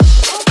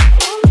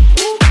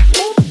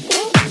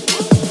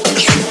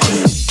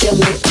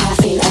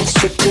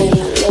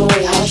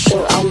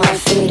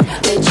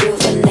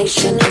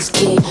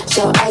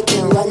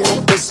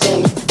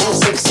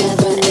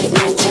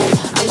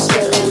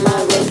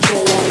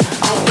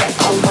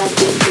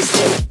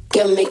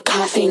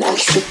caffeine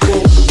extra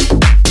good.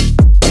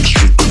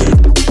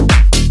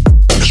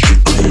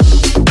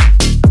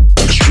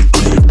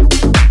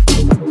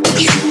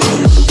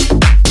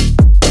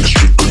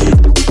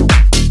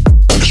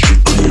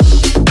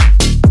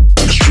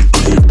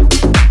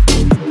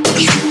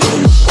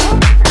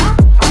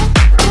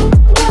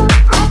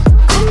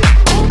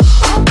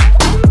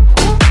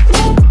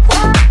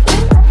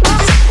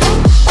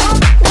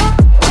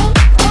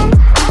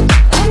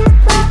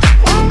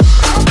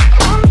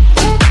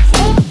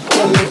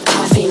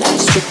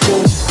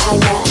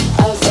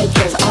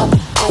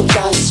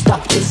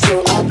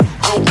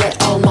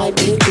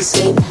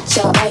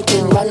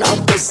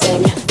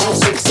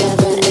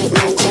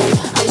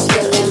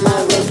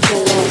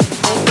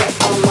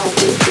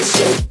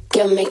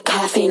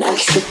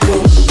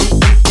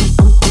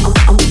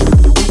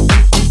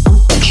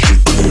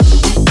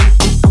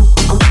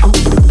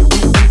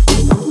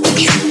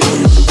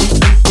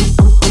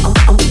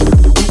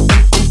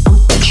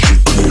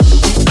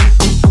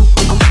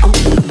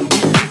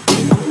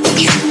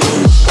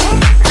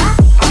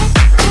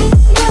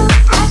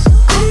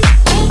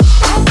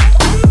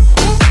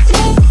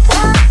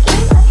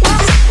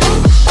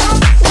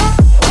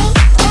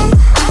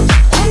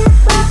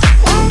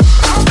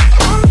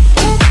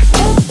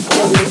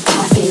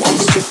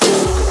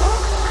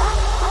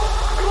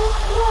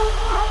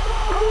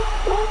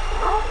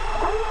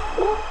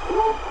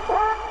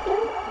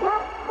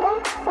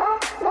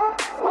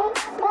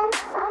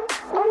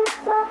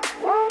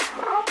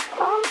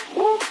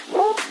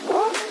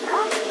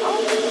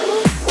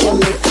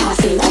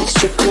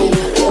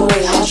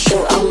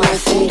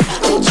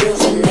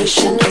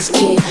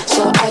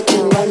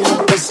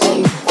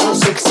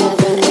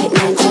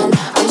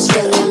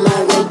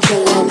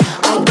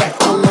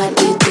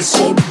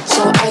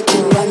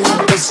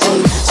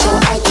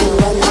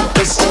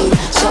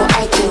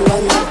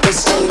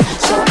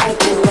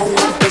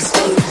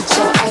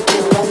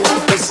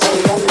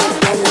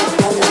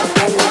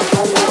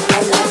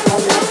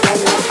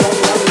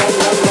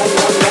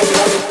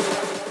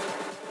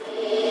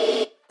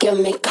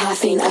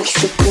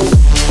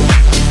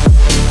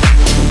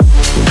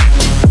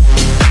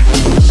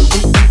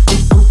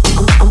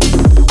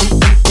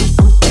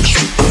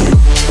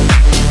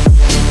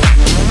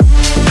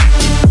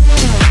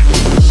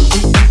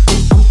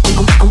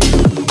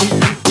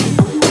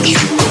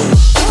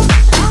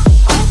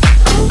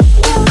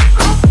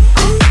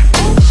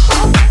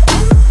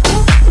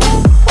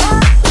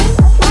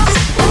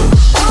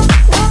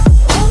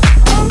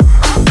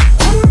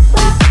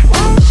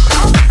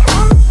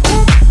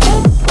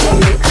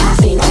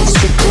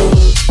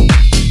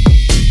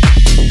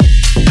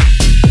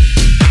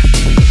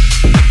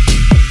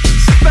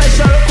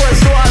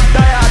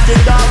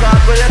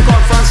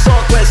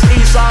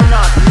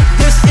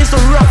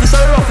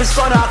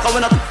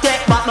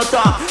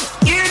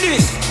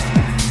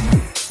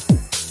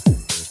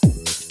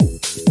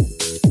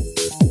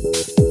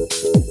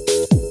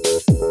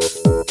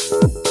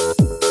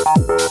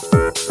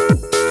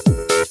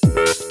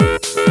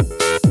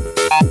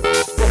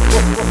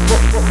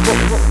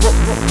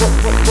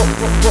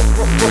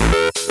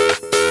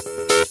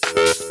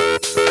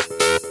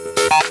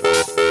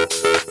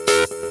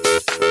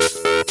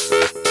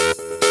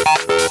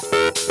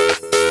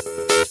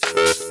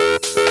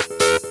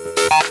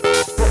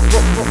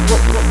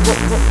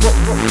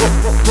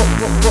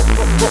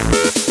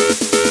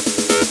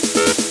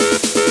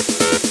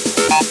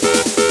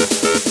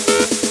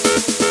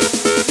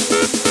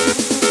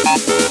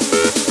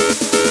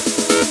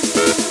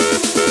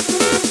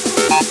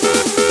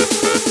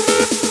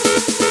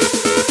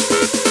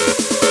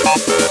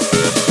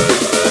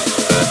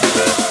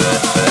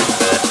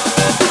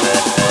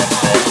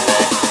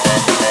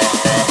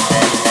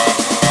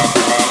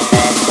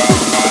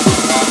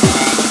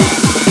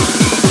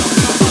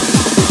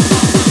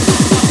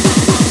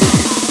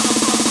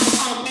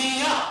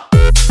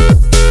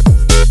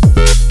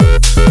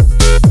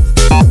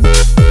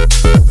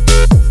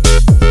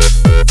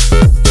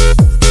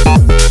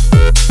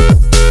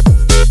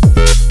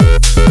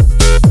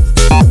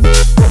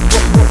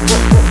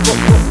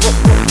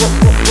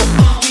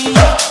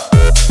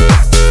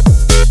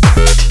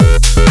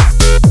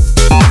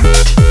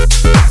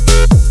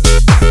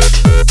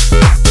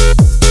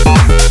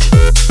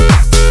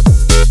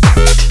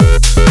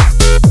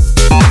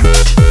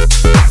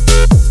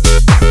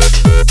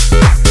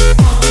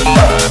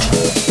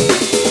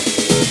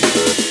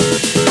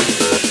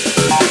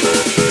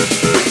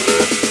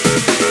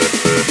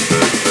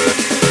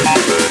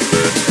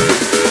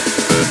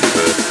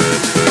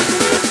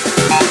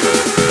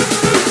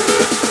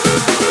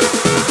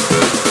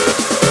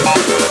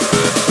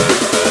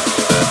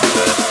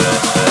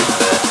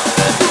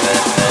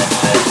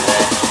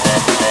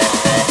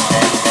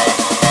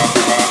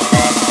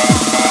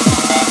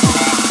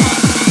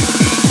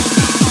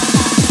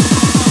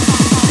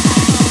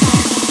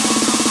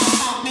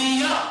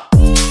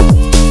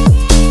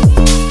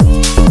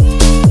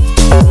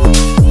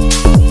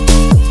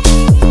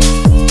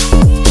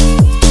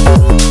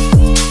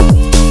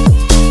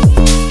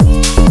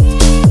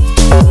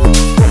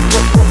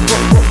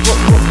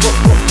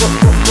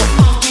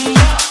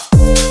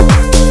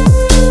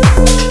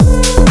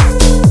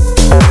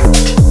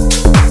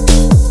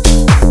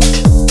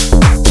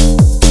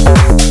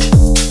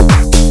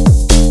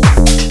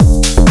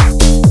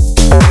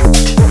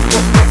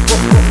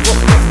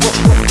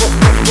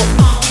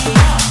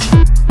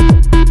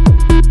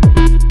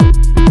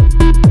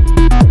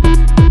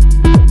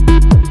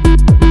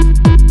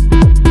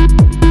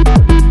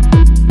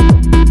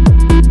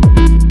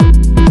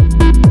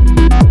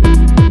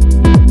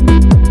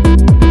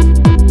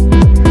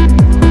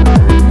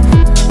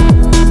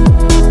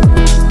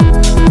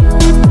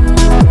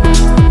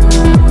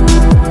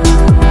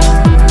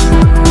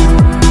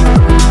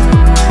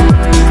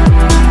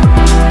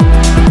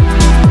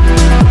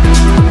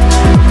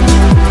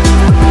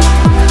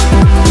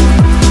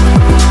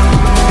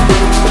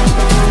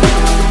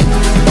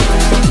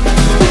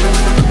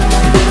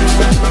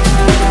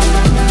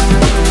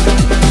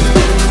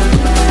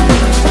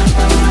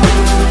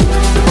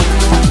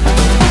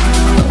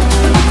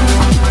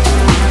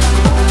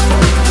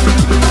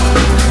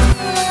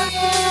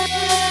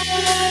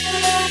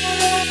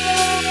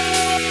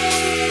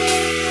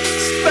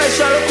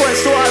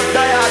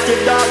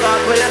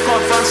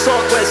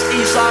 west,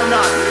 east or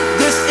north.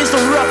 This is the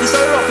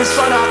roughest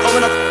son out.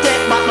 I'm gonna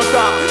take back my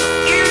dog.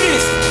 Hear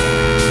this.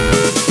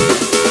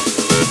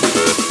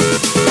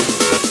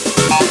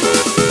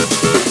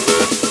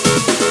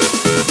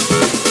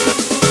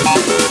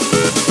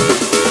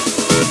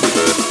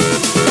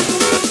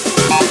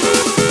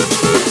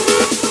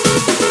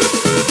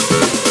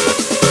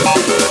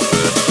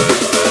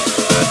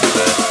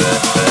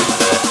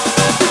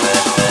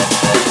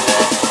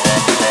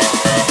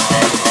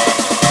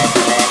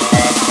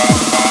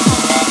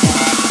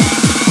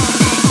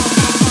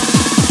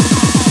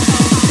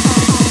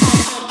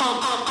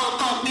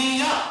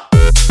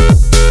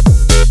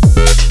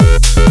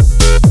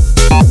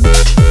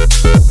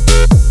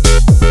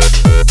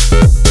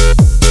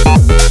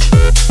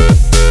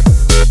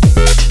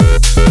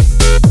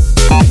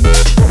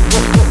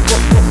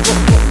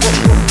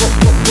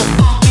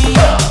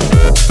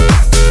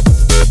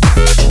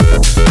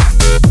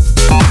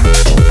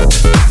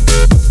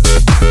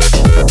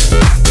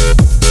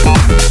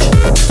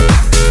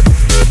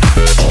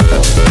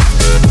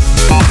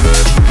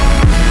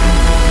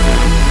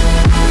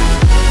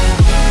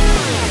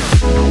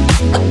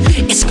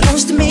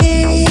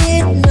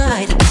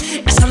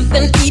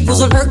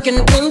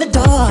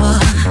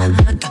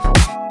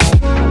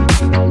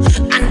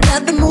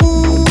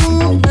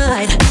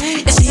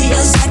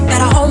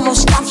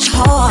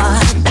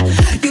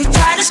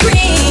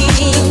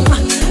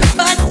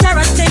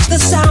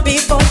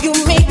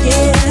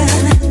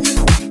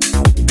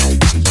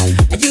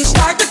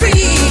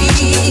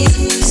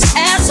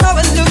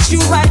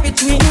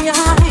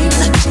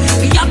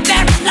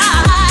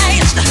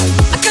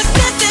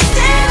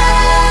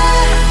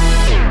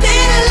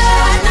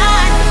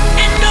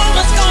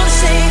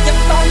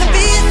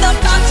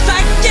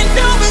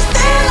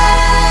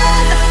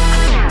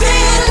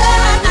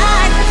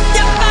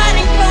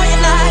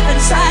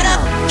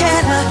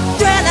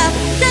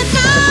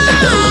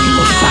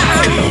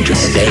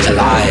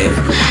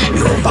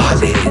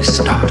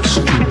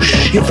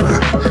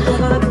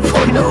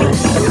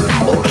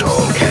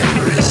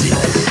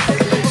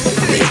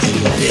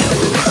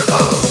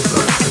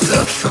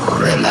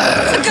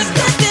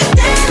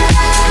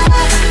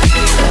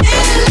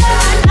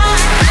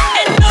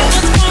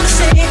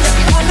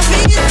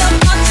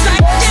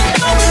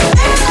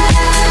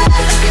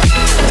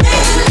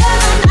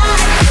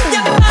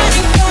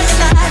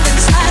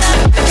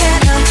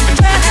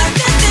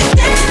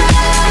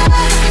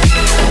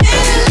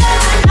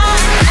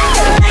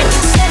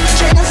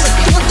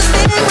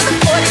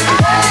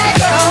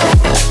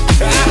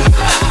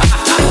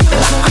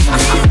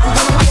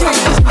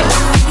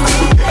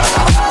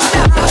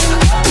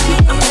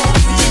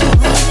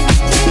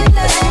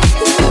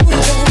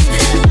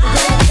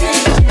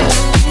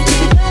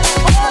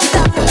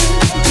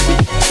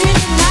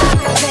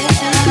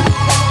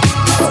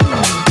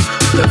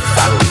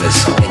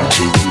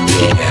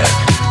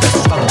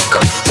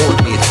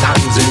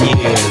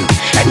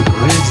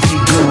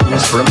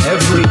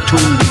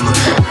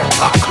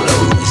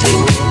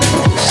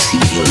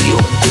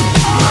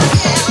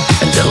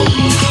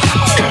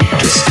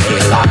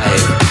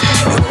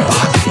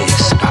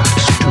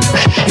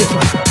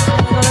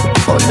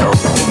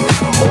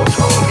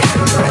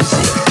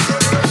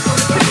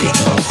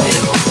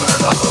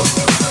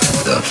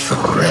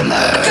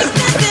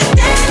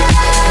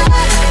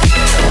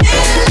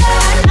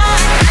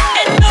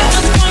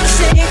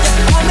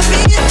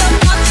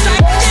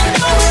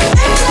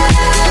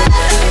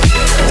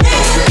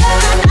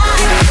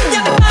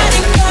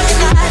 Fighting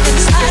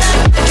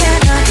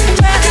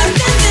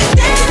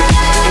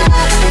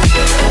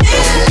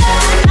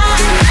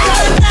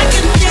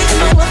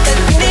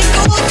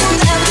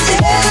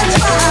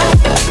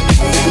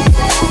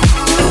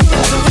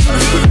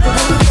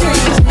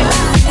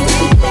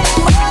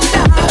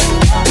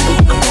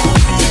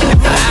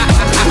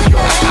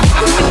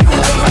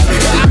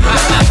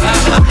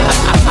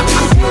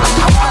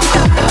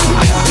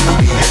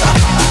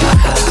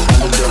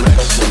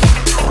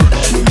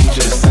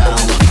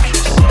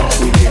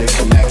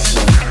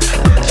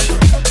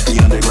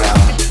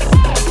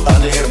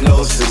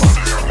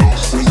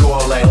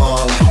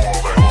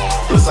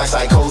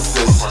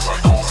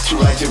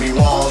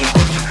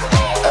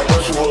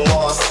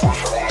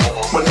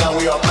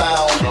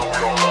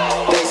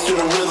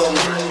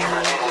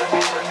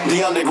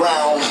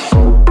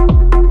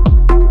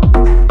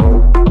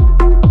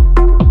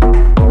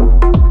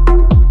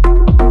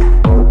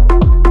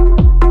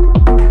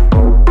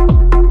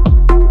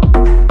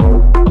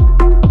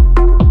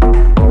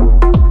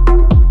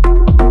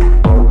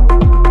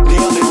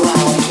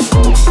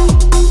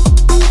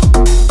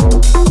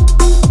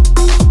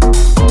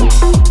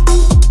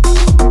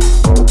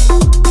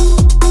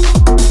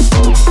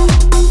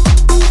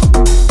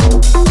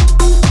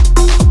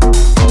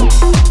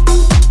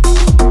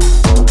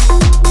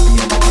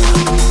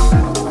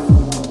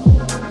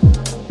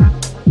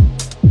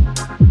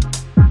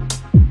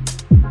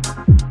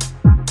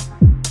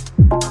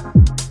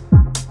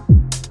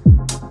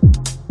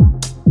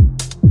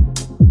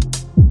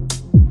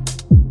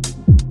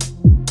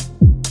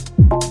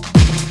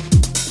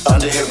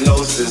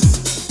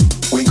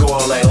go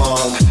all night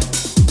long.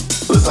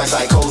 Looks like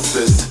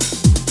psychosis,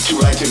 too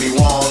right to be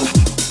wrong.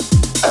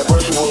 At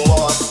first we were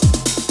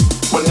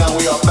lost, but now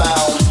we are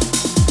found.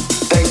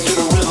 Thanks to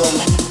the rhythm,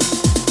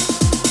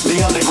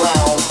 the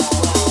underground.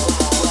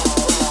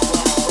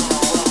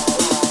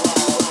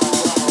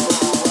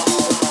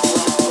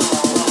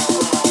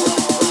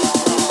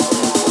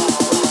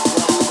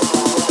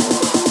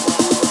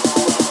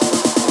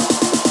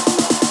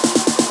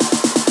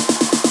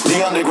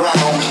 The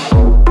underground.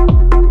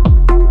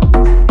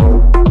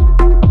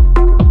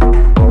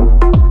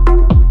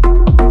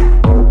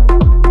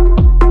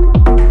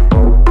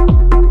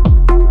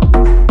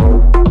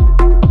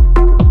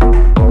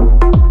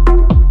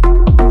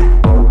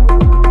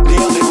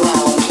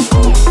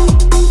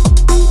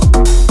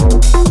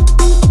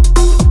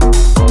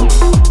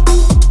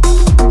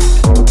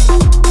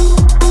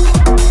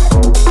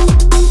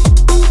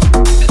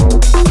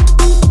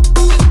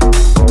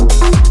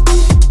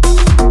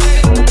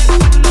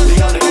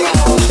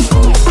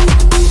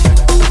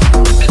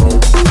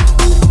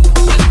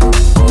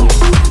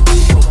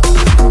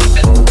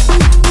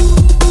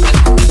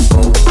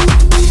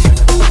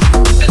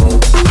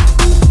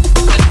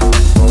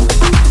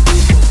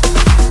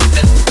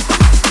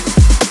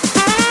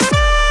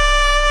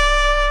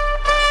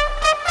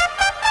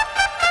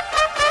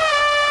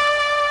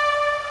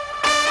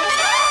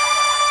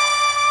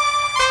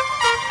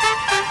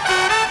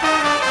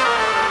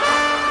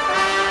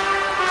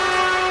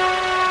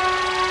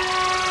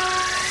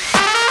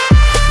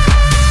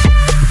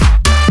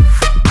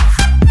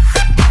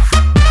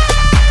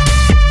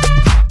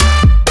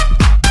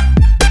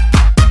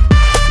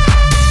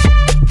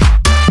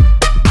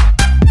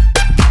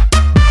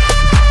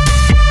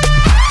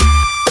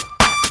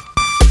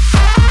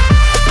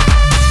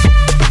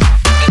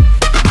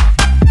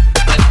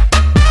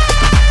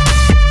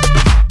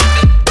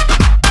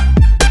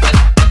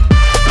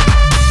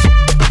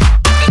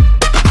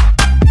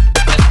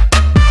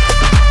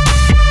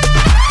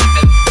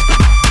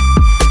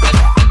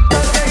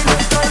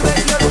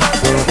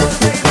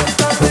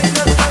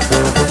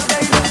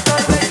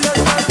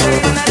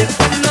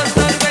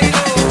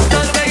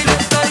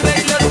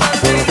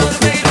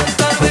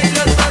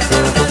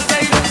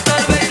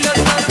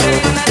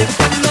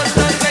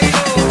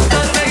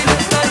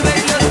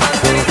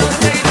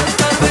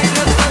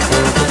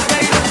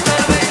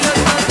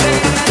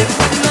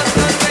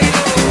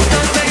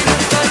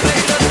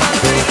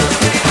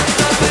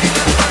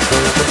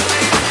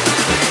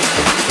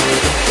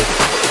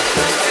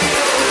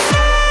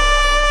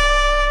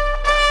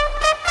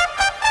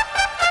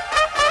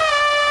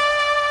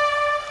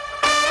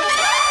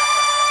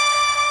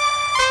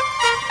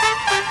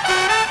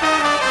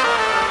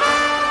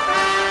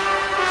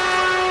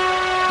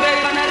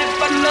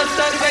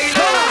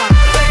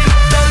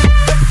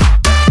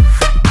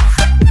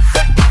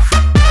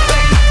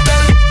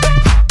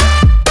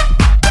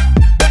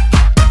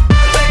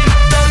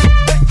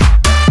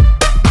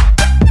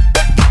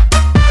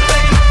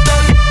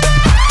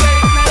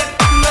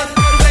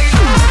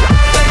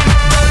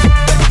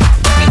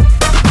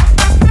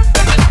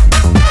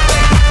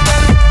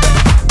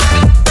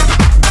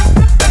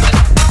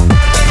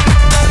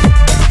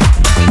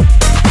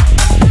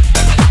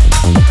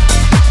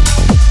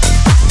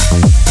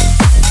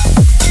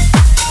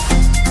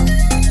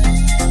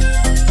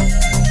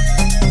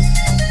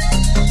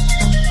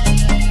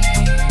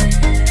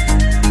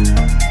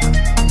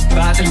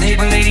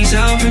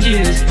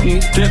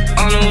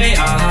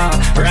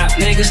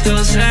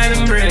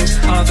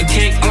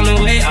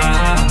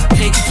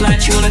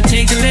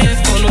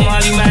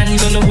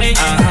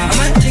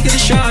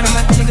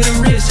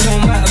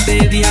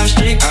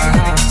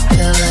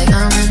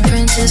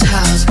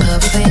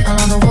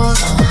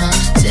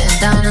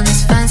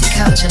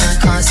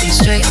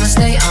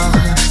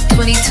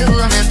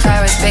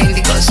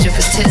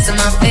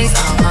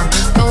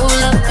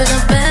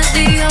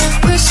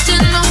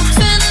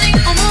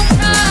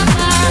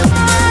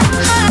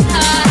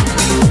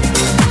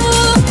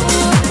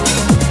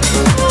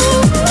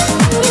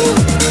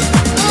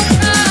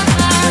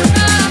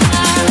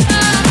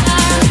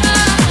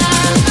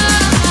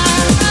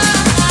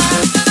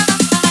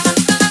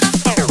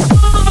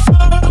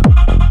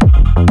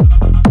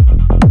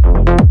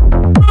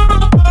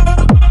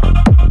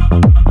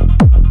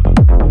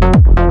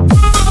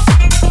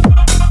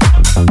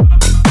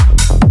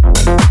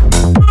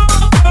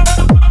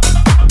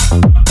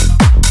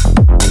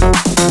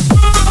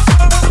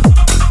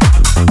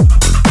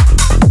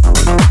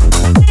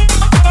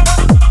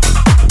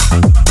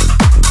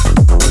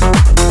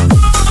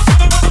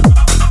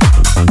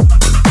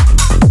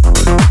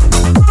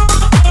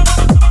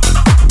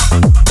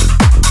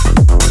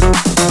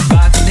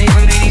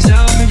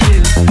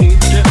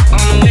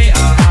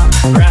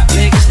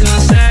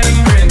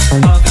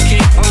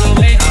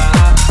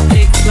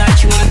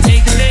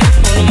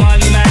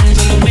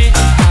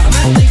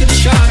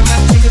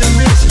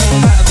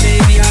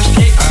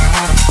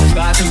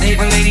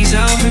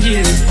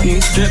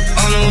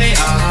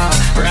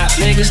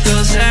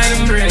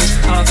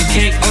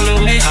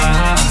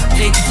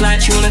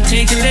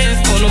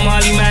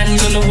 Molly, man,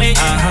 he's on the way.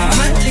 I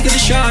might take it a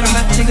shot, I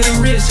might take it a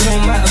risk. It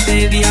don't matter,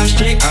 baby, I'm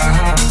straight.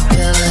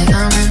 Feel like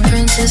I'm in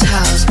Prince's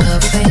house,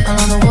 purple paint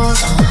all on the walls.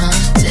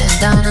 Sitting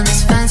down on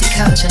this fancy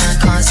couch and I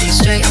can't see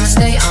straight. I'ma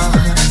stay.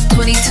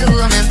 22,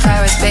 I'm in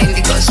Paris, baby.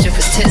 Got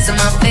stripper tits in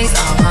my face.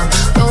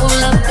 Roll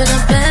up in a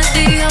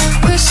Bentley, I'm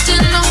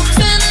Christian, I'm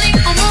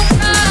Fendi, I'm a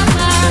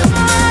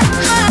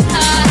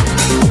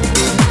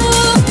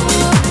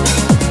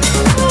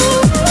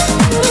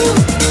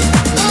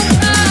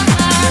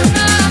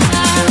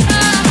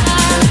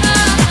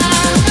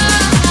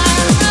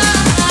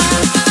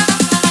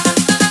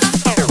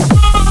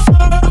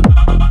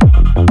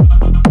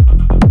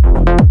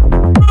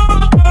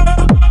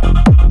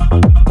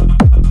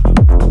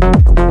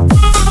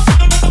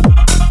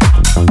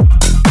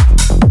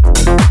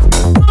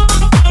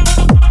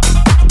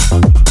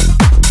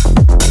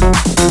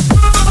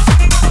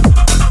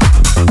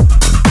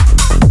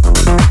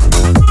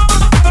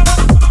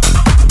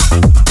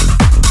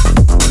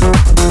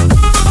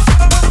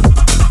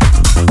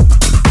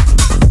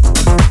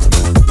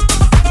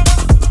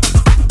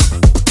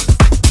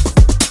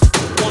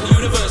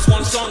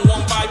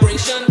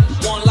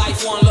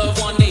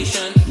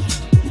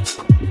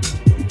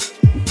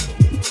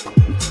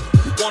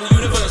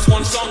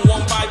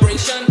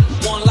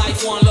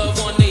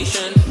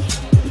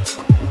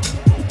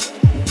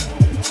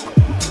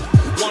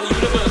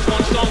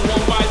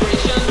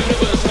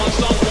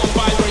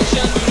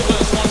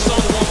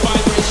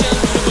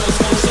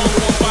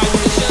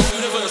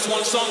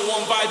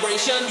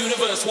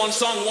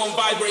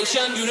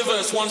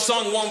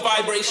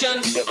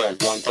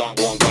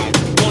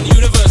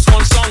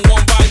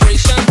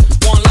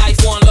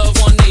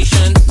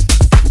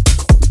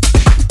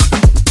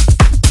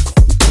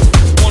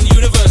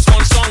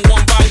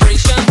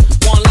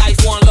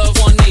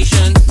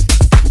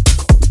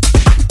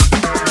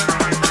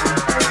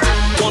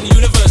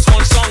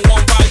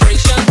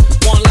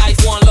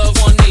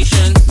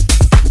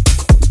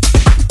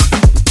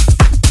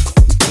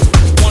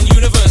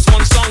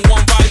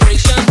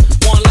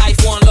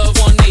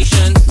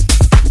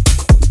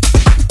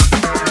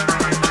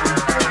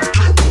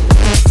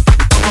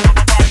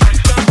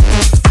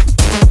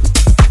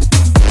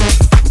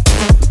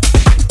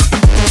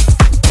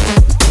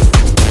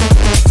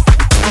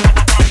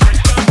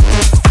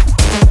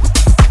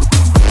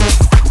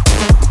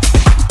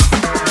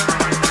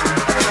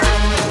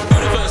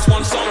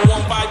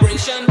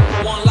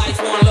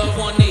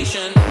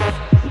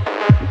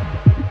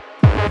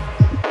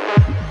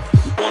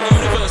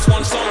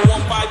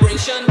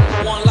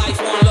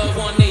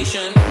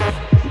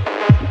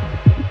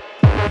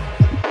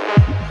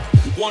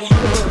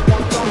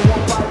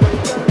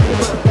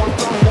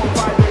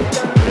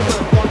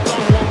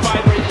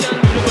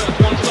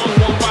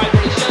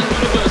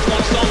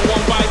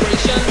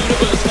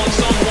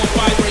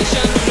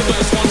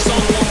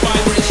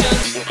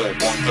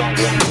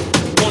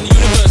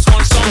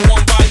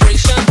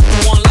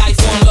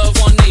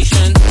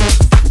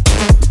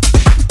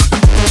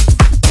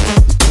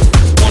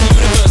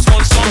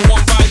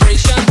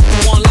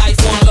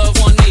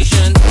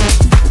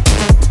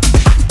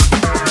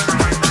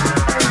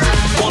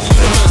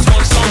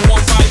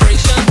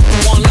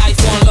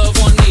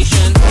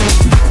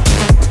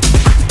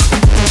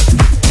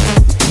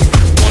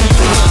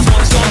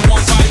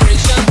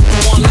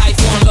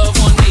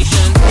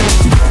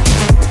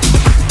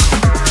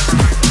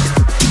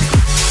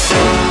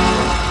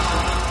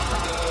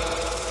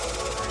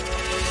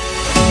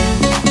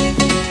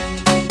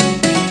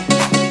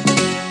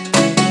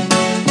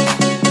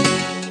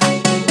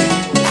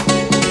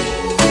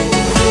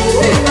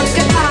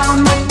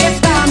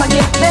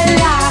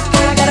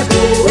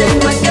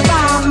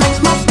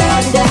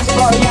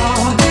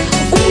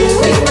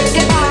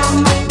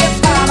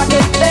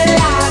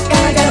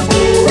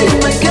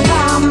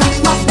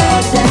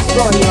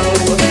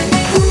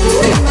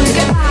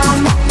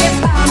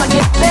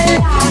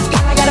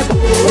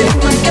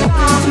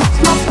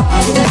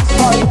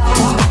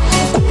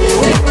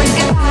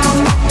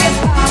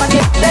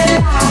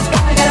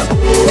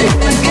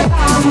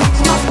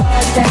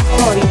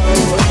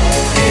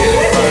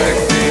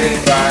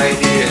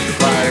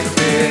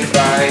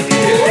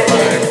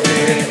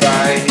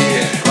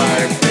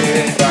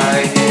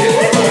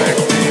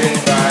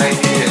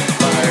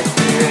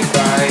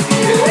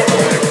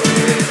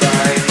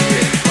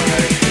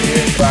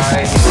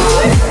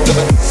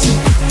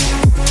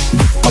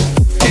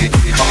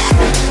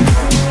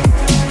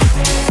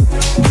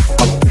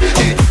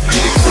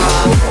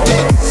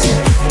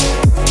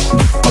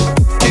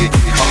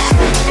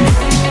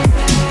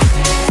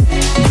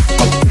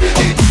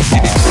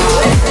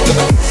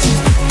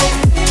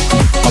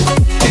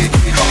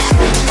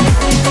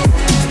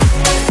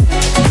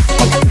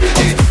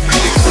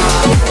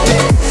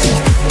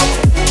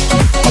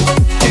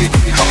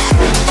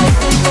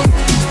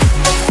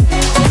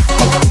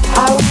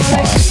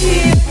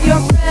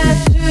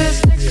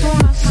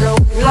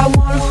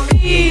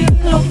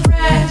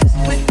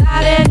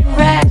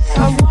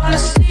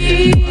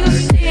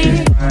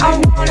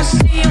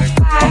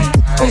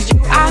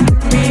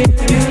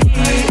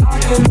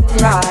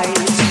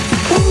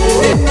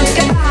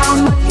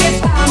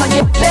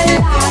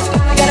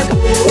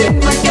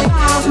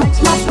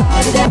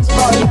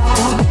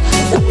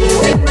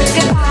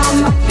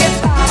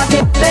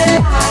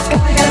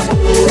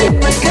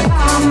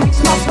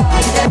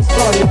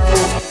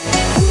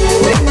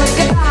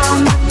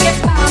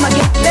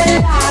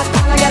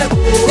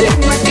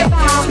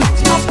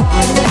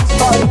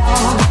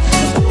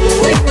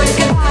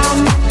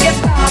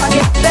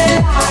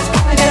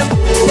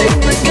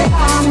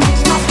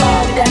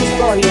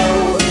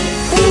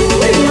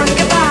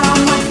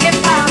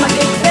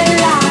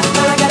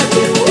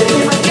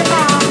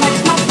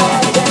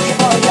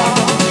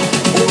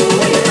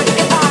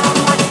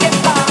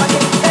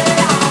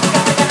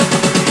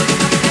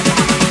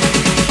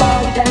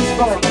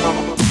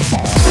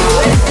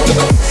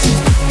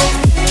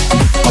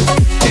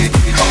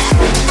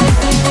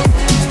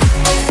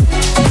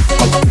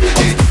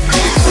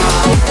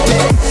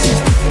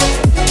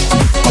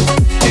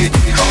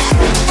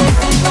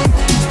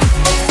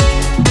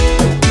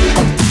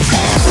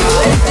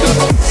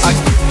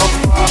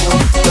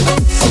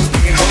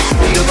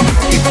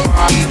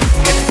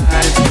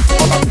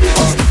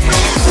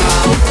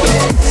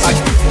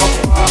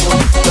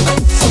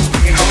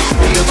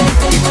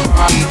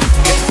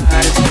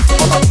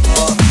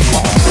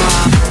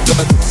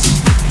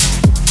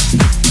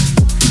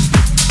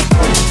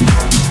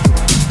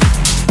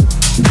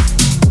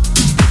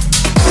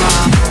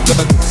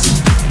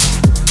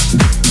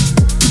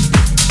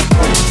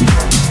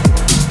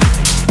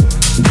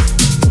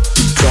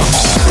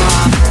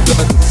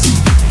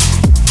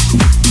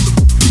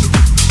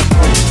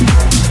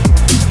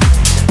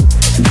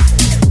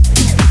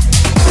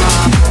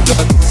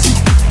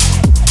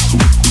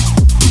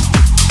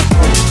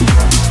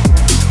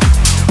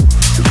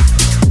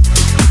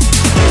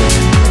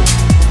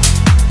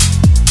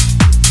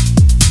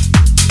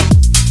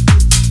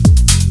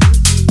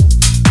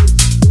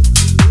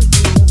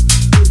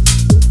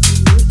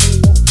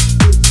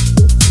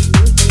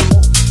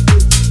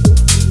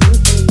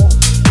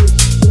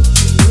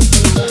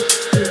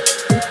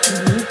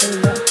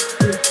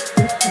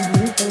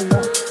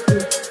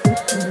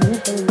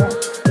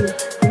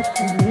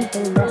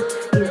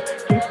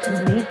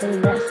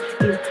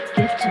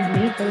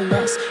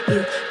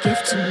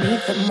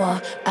the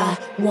more I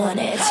want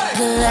it.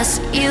 The less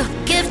you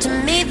give to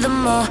me, the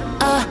more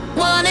I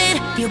want it.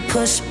 You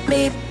push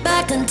me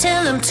back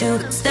until I'm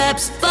 2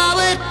 steps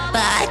forward,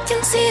 but I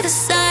can see the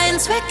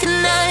signs,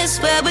 recognize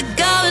where we're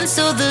going.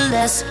 So the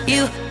less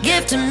you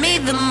give to me,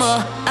 the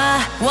more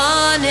I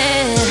want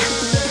it.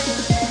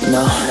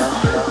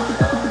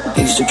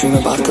 I used to dream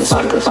about this.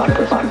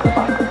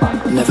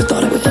 Never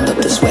thought it would end up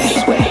this way.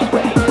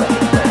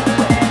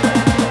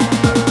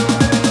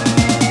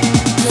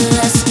 The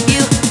less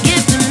you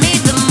give to me,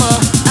 the more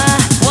I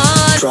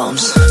want.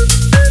 Drums.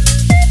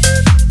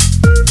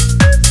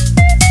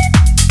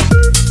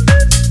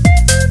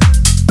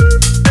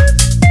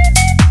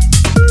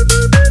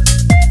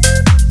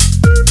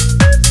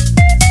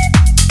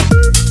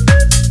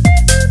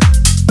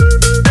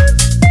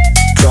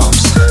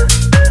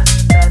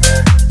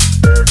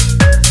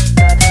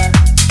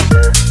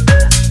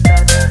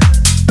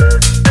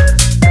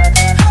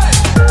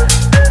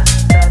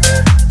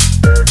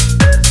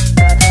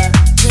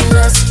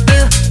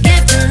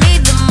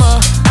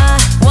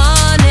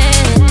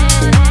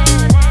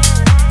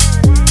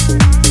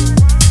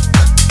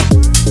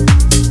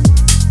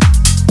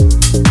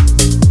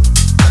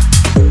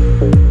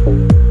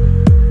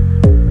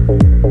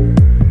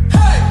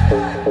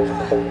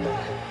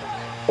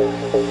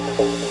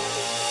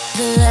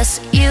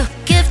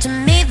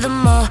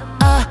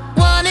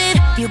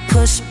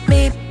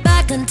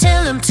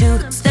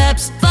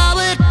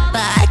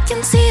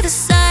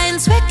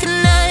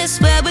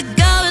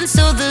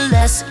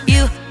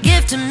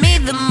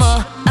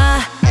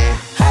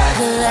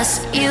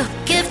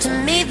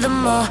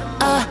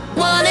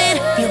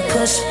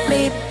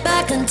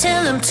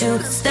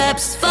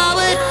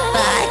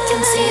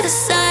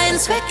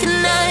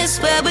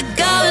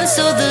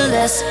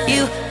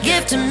 You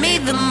give to me,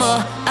 the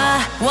more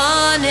I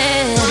want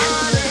it.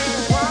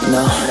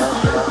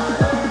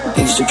 I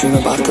used to dream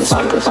about this.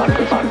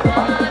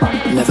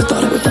 Never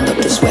thought it would end up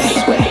this way.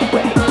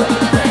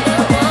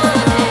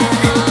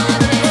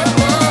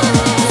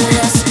 The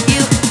less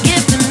you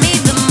give to me,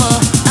 the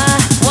more I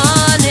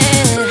want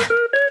it.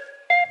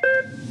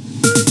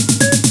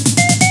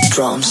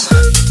 Drums.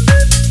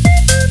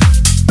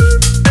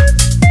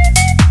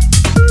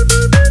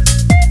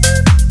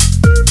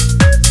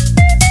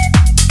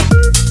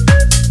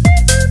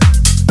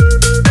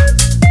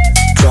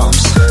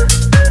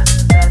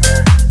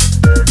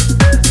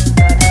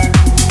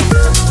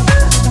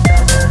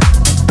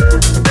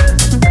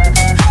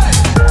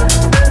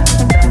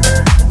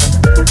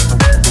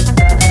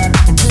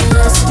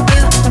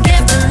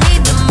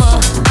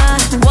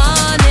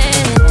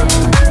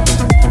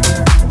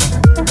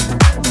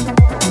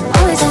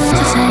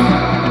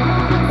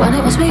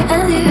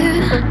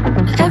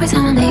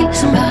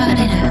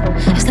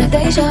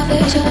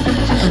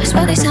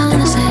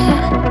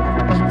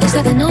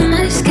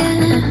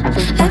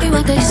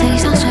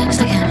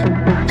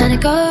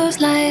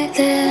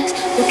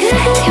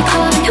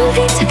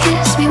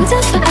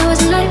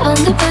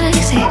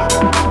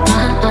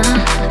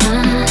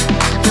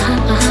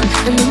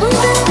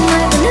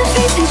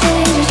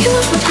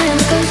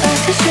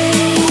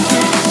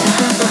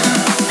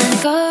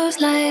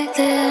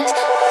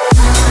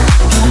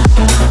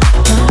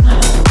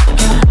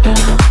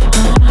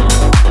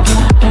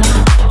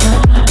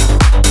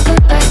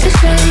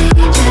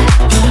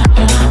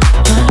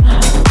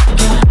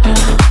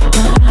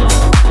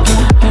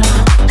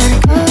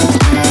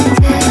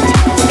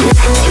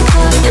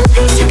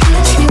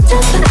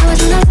 Don't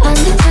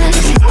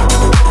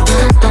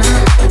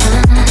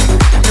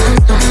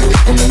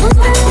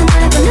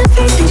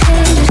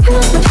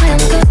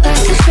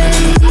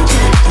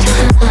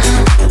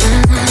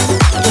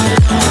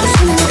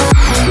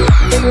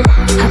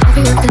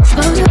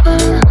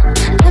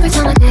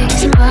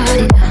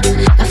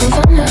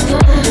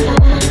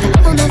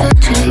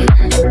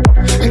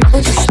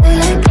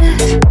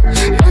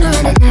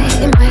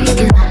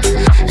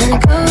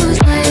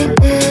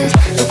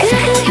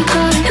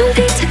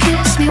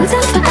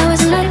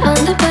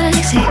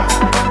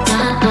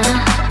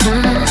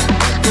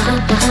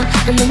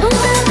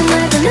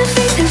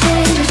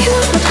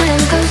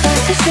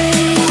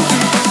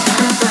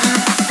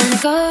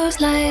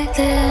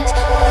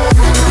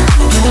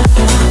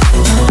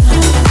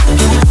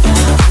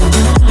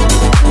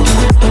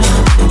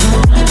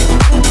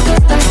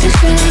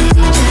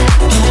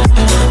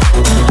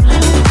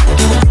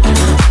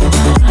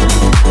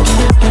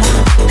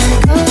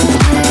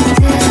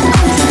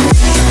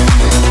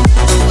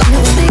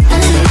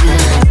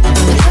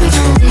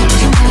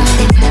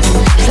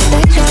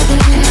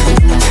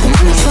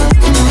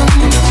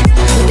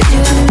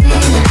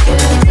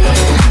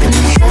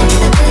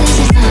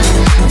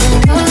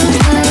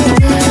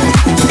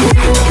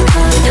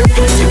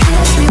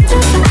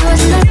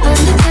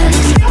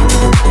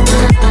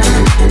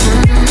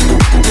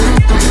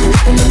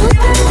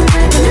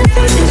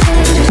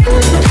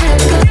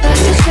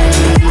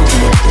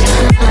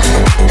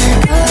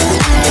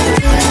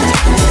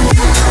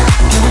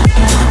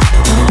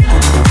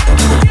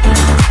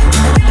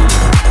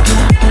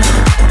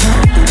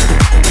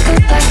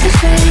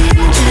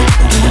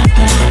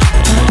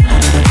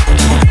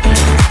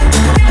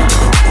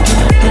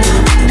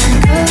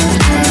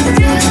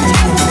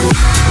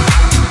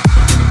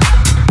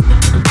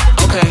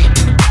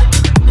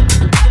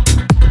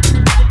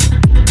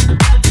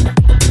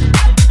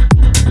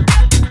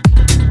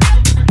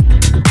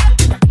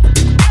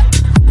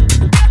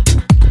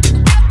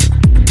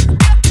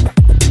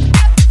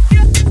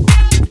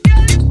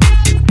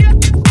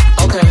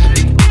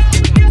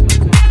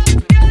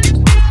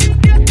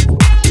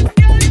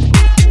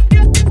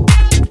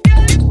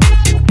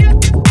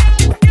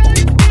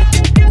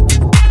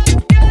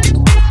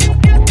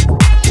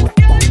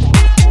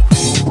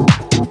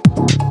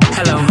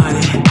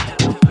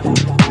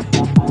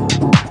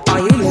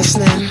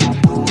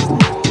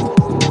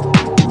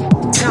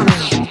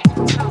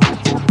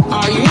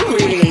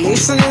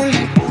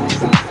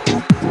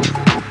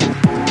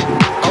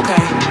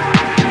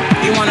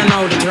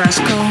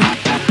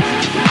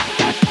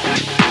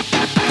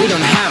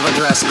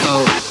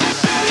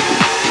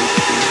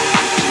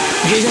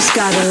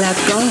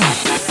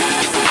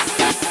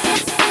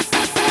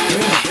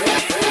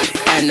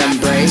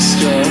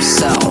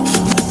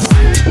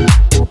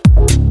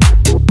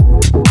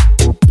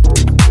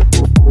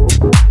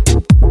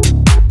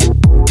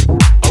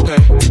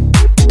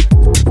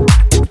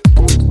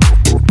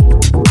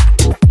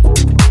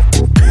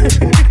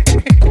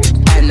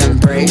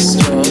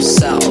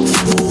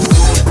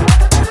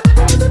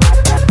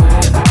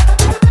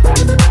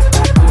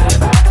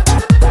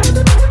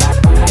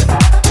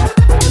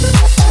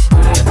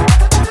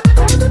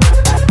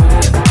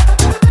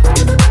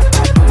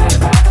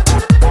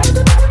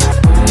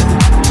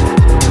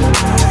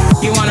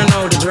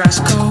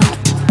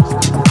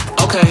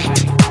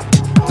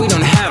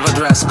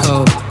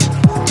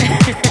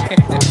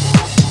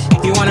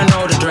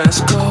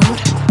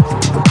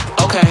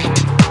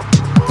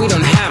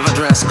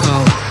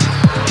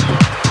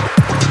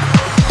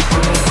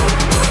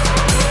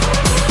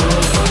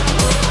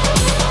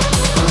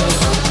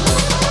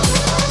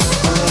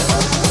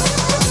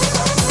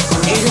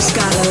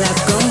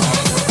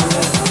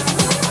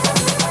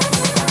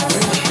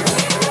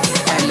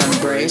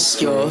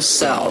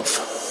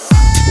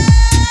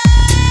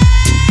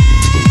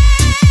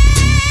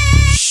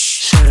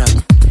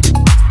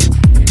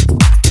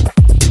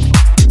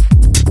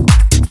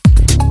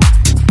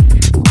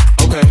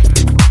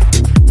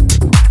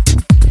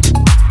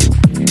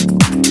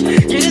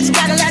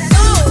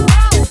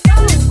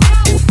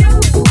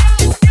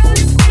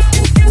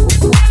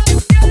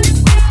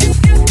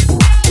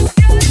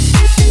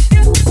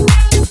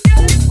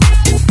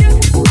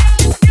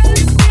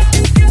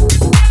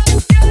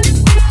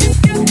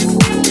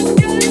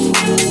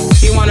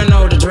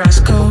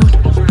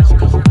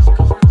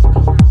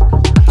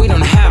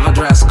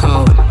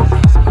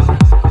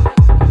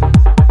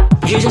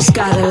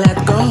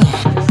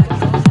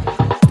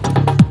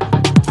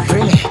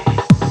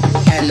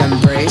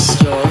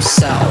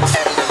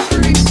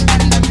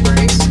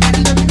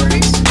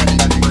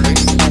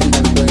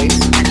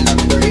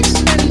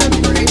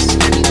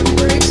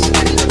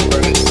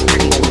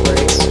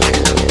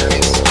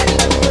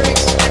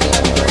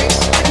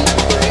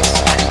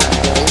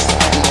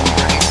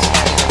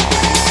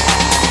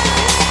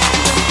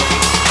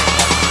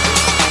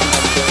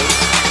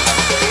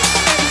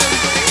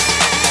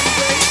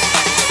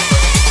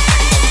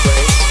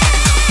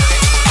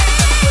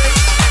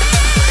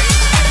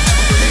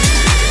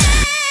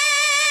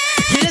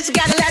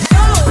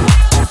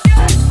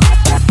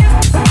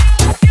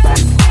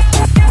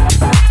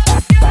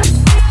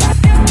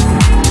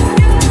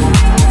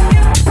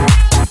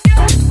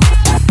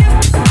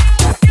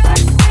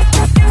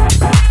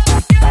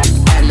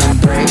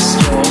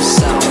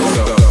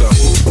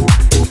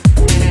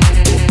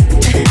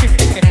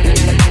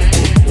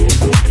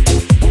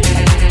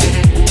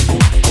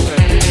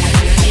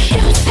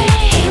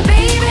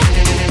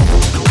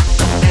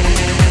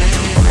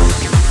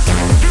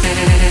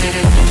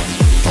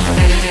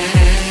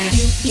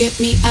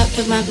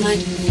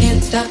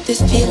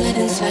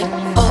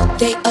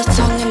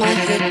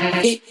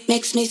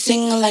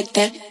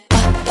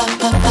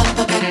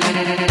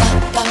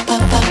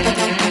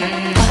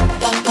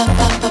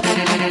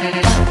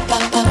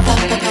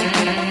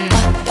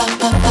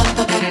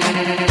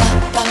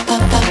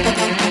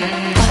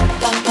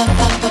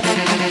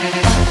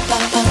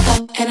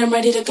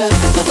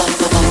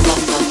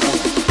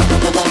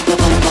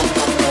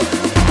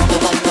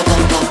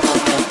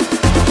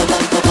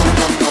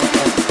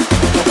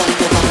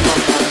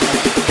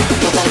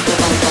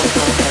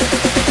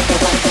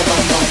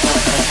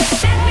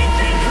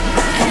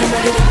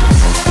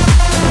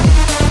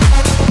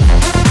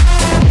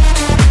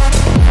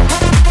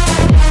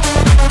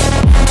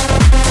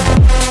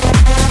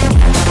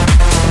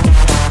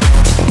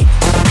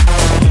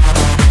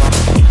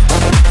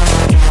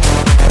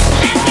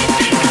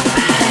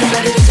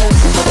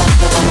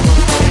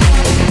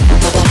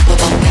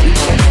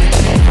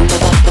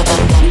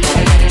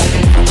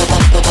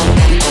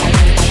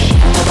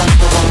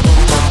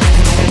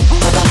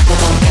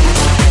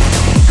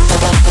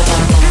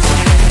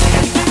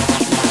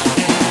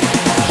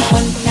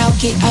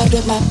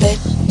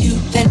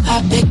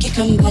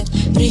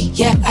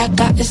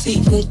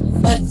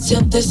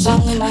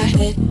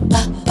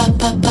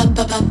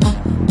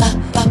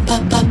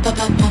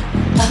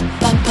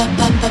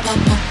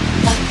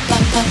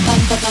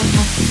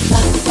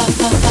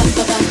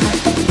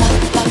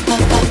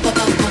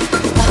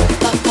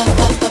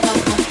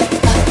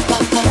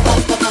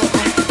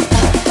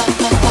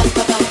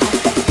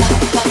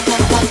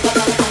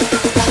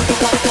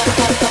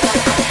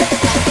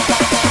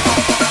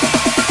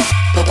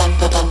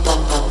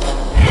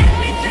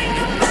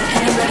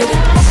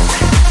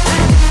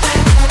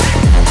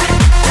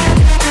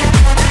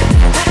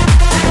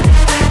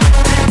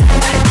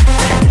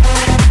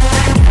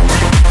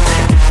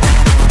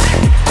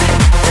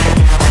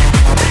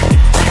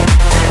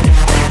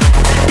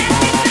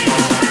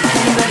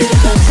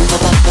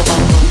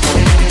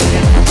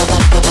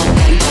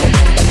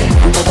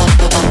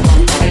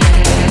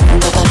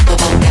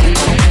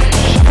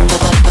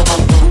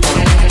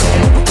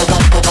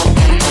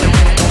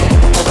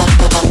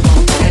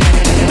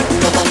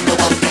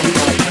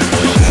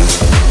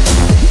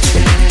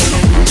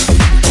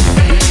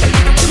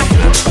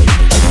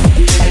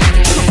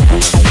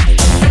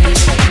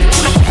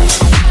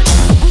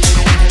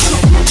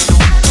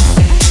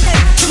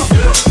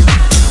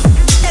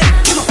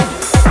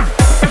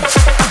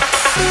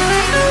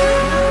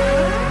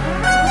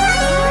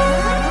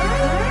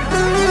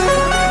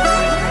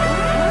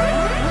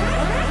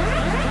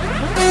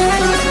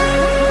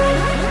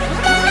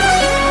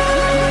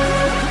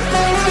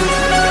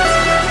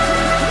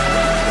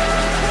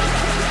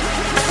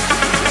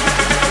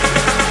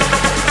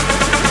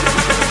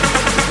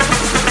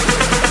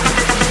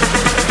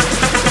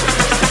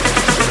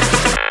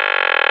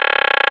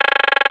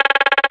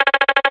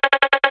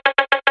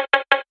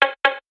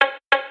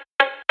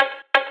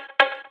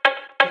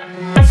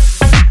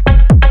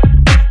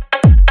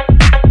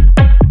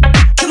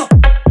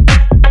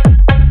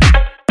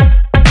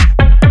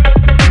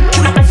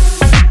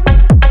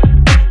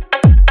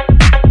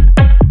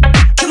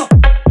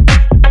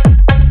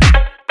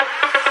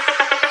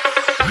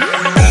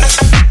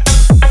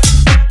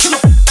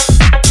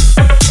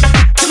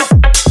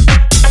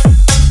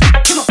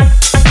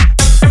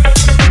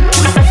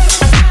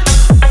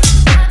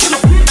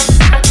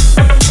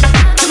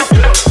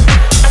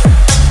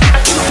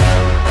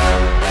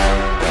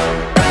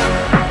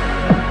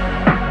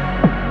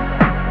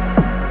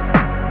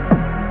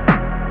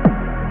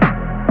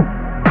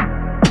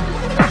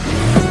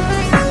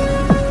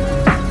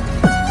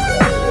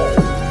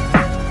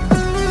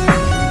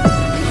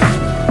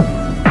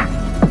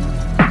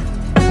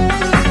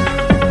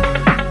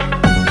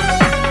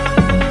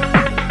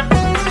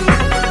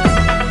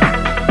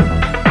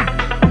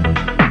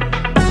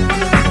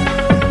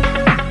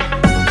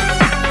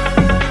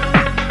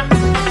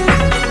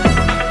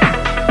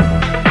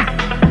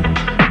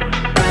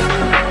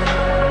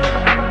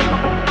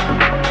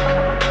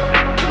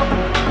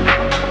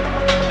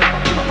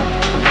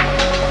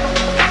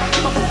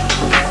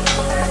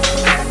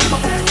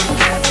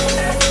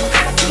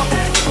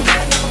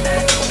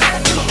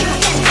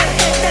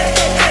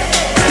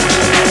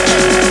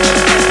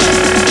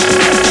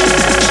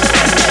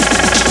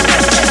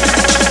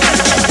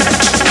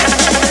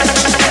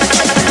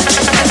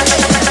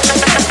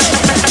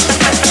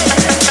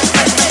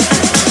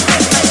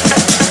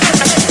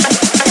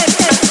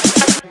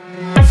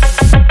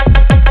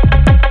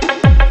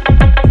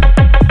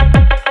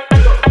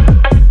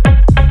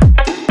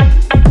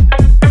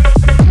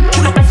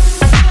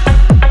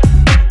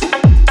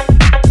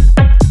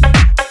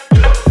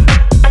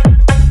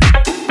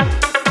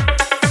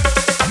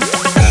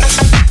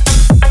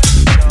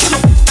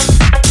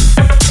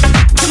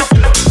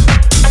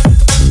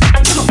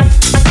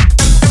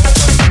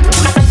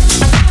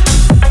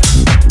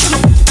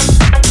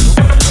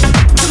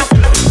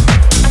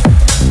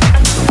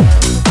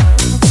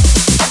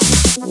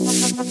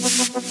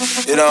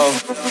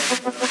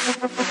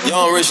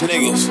young rich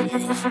niggas.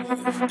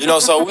 You know,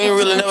 so we ain't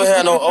really never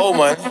had no old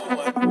money.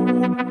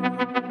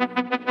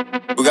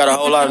 We got a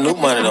whole lot of new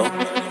money though.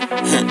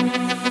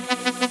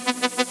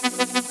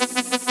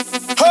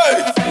 Hey!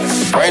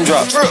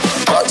 Raindrop,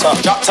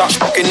 drop top,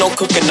 smoking, no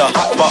cooking, the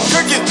hot box.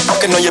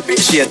 Fucking on your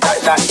bitch, yeah,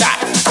 that.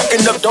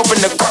 Cooking up dope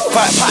in the crock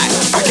pot.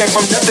 We came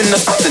from nothing to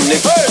something,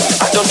 nigga.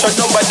 I don't trust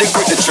nobody,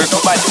 grip the trick,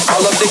 nobody.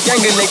 All of the gang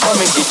and they come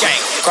and get gang.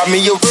 Cry me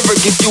a river,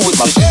 give you with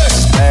my shit.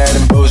 Mad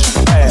and bullshit,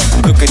 mad.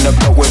 Cooking up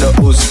dope with a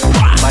Uzi.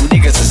 My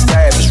niggas are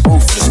savage,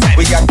 ruthless.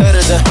 We got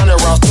 30s and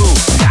 100 rounds too.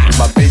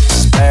 My bitch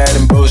is mad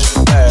and bullshit,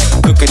 mad.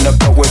 Cooking up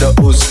dope with a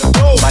Uzi.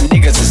 My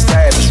niggas are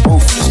savage,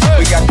 ruthless.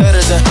 We got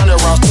 30s and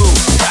 100 rounds too.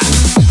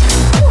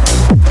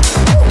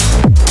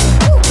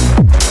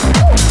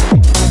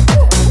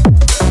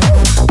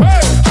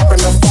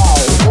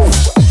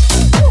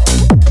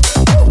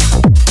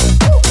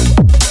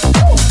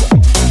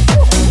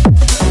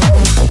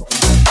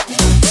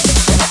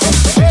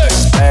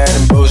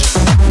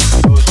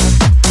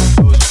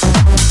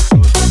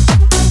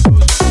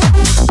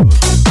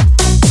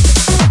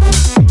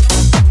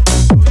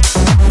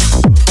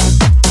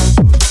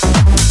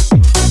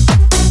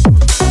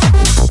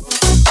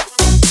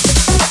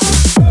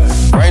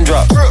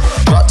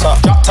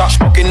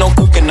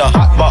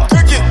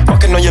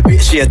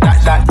 Yeah,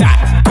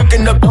 that.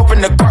 Cooking up dope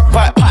in the crock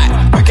pot.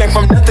 We came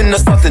from nothing to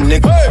something,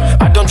 nigga.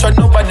 I don't trust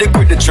nobody,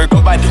 grip the trick,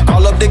 nobody.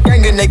 Call up the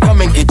gang and they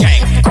come and get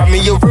gang. Cry me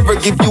a river,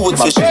 give you a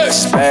tissue.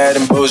 Mad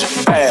and bullshit,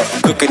 mad.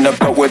 Cooking up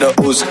dope with a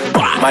Uzi.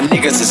 My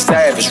niggas is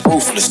savage,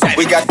 ruthless.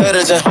 We got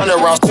 30s and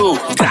 100 rounds too.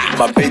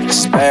 My bitch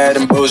is mad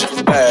and bullshit,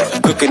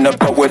 mad. Cooking up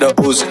dope with a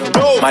Uzi.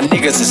 My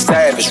niggas is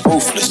savage,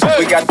 ruthless.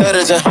 We got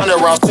 30s and 100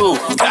 rounds too.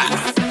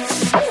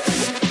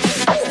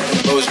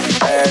 Bullshit,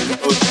 mad and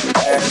bullshit,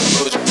 mad and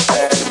bullshit,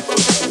 mad and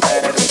bullshit.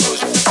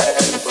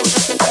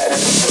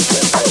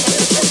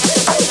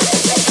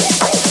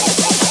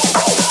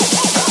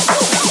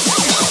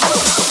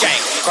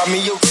 Me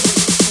you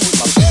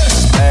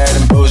mad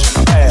and bullshit,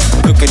 mad.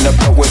 Cooking up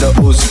dope with a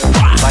Uzi.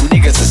 My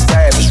niggas are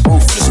savage,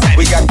 ruthless.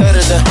 We got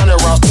 30s and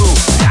 100 rounds too.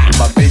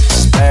 My bitch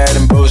is mad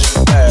and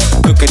bullshit, mad.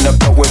 Cooking up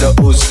dope with a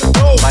Uzi.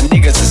 My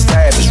niggas are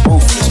savage,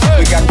 ruthless.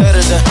 We got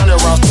 30s and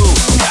 100 rounds too.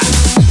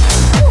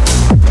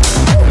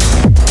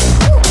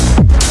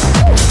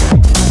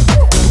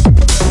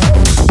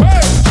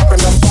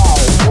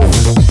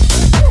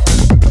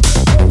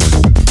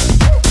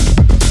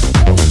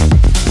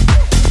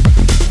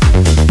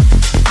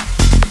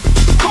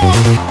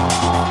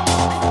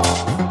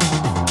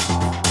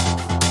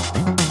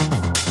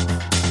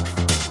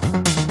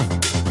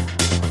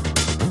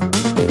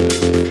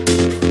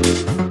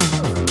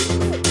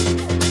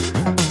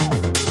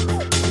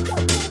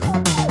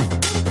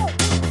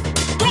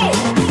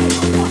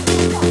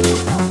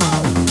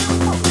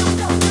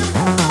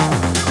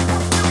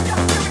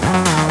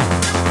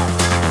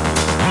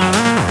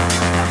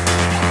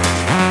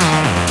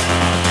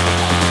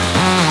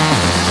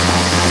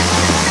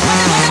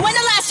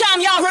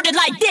 it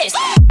like this.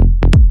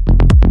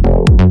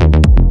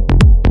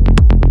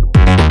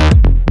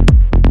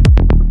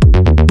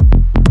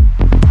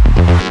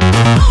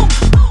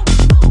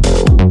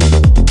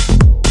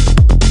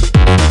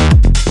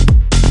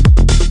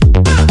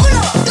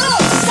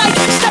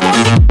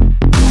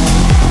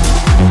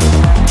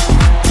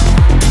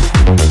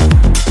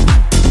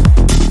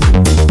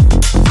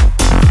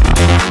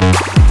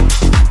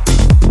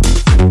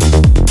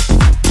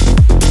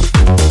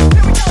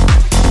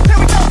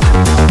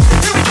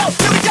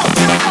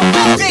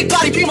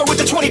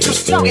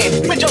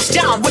 Windows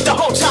down with the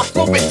whole top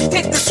open.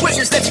 Hit the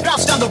switches, let's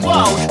bounce down the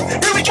road.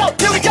 Here we go,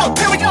 here we go,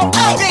 here we go.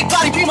 Oh, big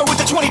body beamer with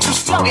the 22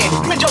 floating.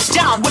 Windows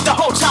down with the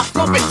whole top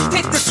open.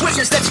 Hit the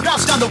switches, let's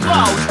bounce down the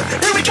road.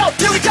 Here we go,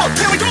 here we go,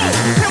 here we go.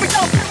 Here we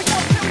go, here we go,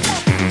 here we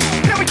go.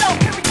 Here we go,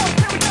 here we go,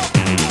 here we go.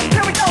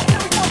 Here we go,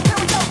 here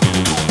we go,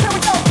 here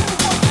we go.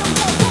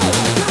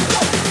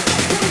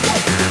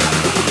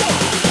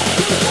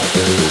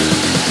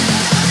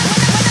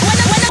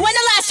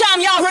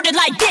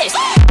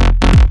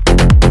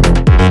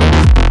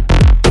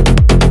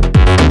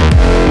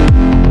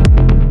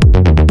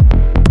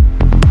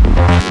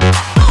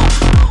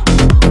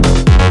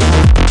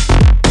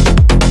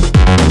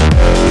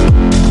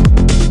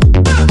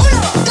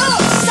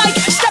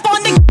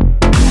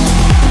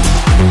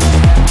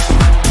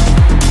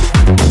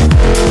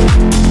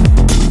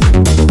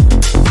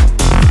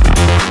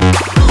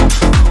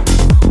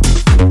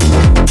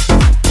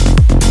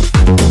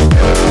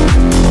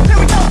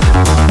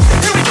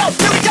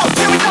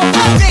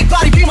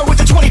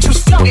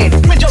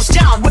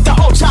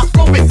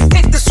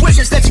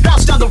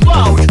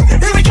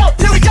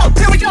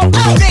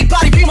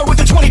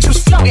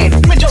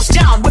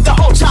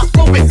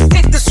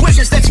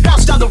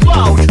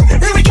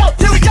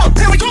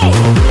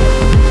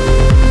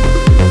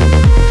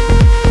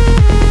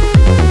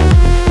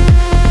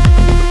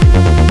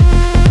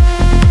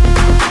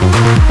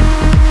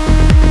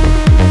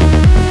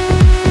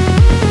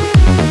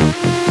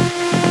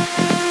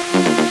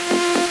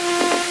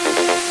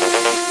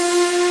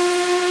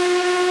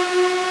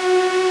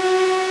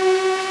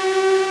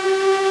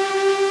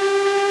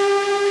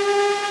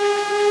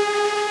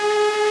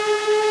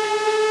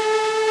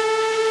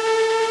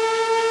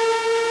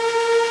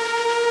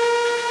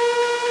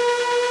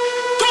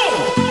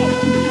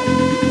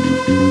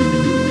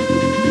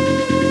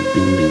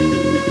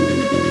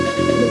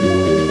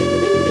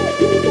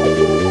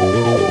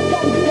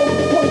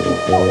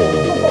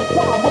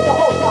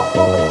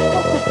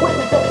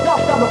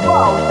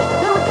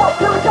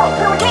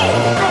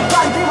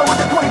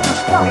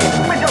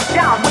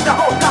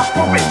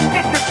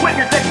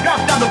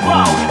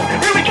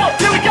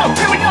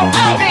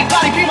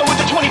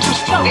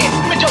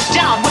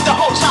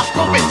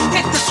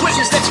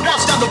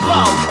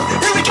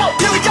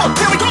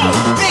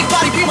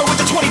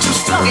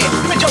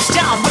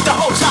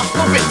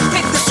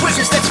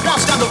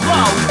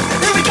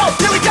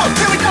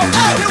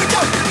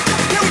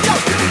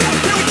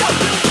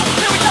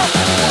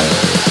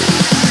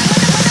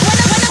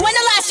 When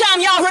the last time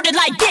y'all heard it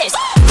like this?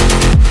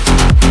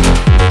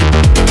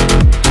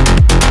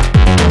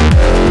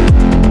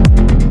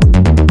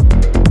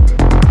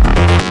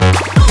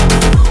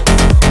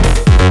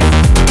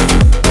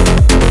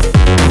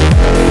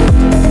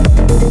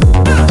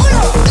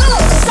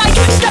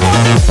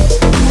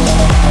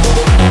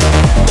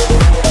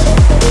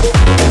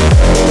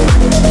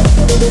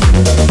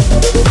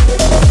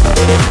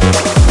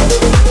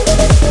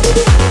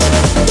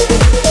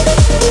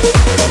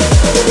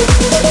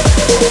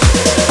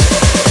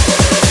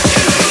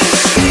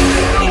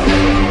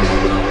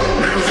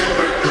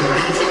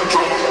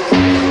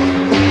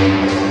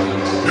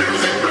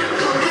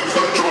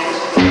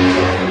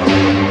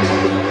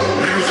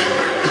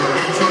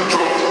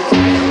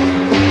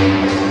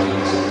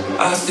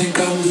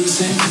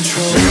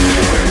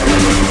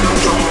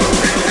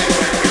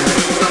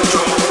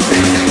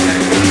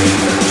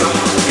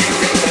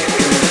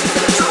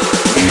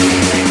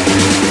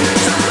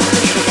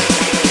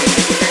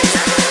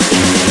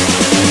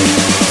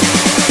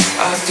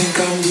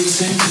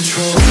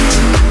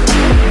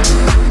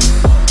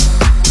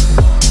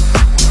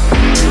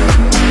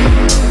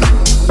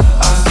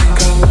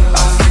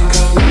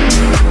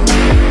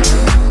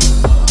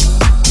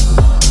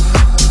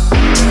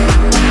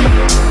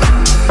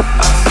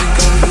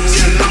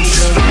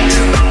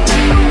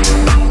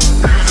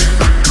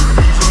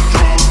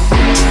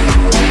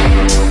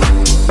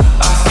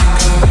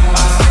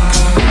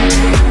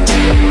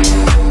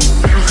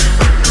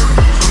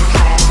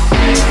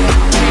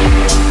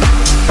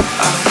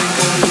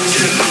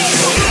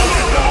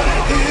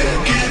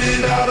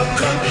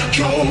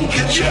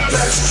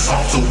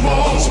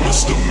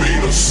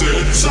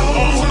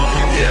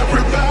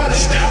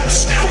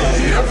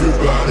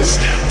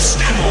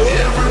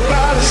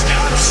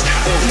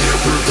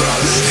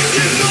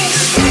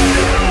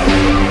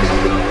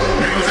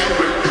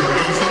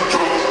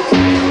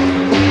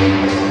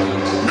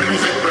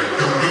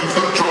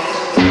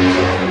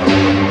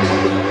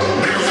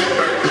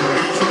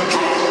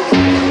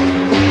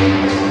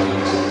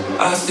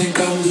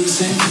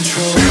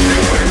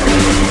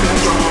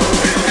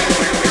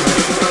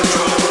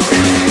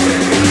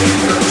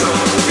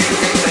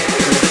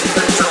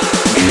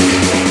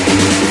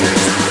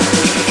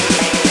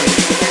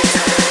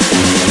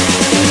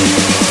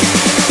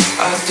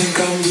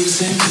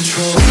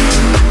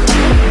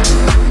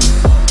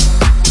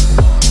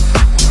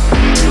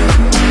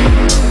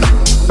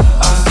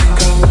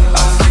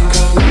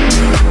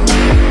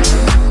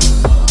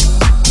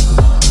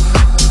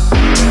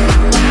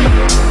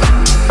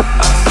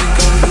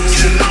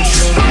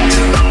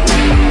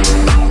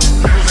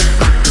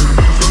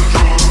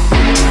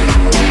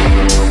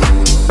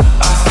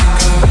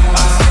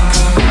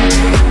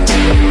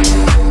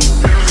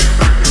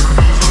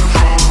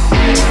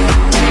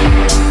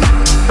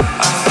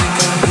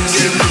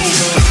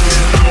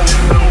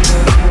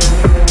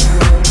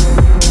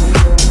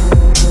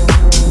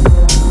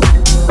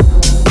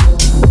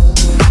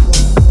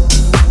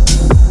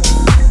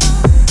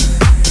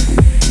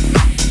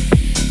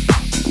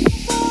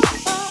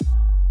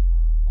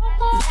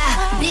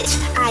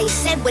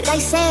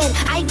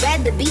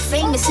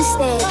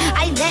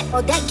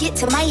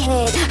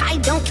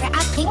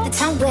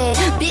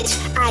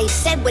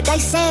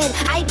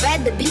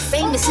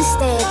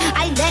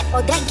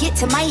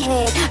 To my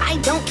head, I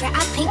don't care.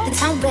 I paint the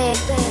town red.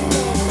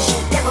 She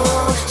devil,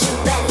 she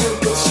bad little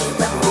bitch. She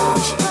rebel,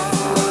 she better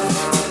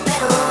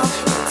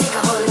take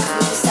a whole lot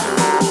of me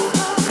style.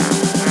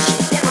 She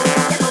devil.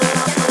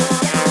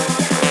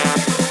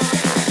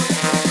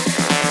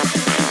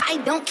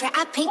 I don't care.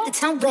 I paint the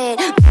town red.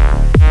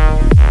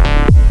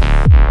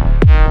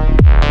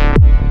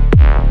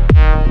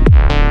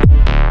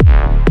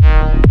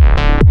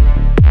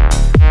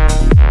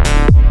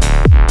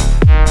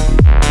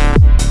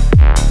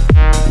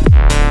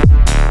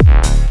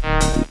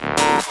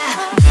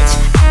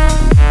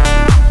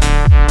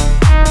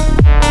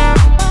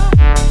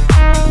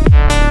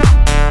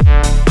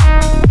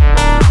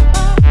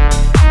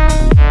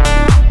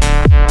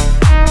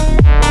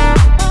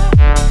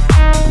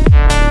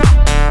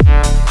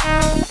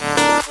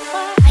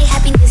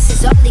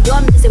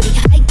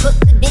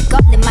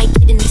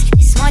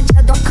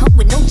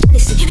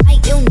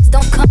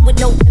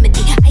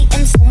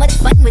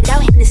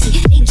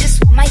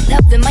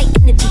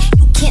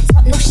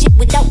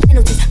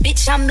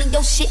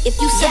 If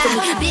you said to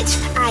me, bitch,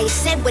 I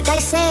said what I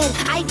said.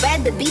 I'd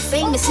rather be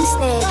famous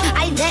instead.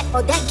 I let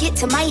all that get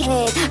to my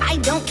head. I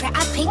don't care,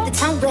 I paint the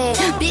town red.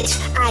 Bitch,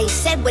 I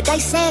said what I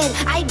said.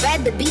 I'd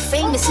rather be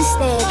famous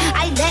instead.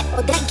 I let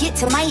all that get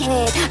to my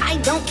head. I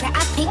don't care,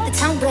 I paint the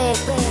town red.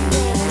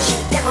 She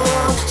devil,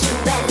 she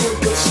bad little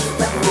bitch. She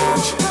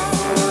rebel, she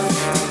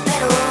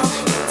better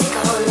take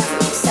a whole lot of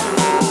me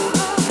style.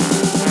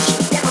 She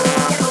devil.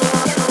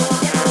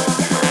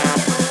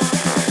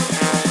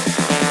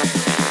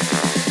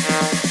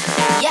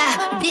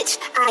 Yeah, bitch,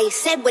 I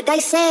said what I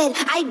said.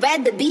 I'd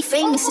rather be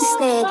famous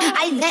instead.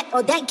 I let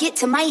all that get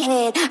to my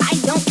head. I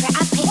don't care,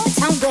 I paint the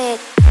town red.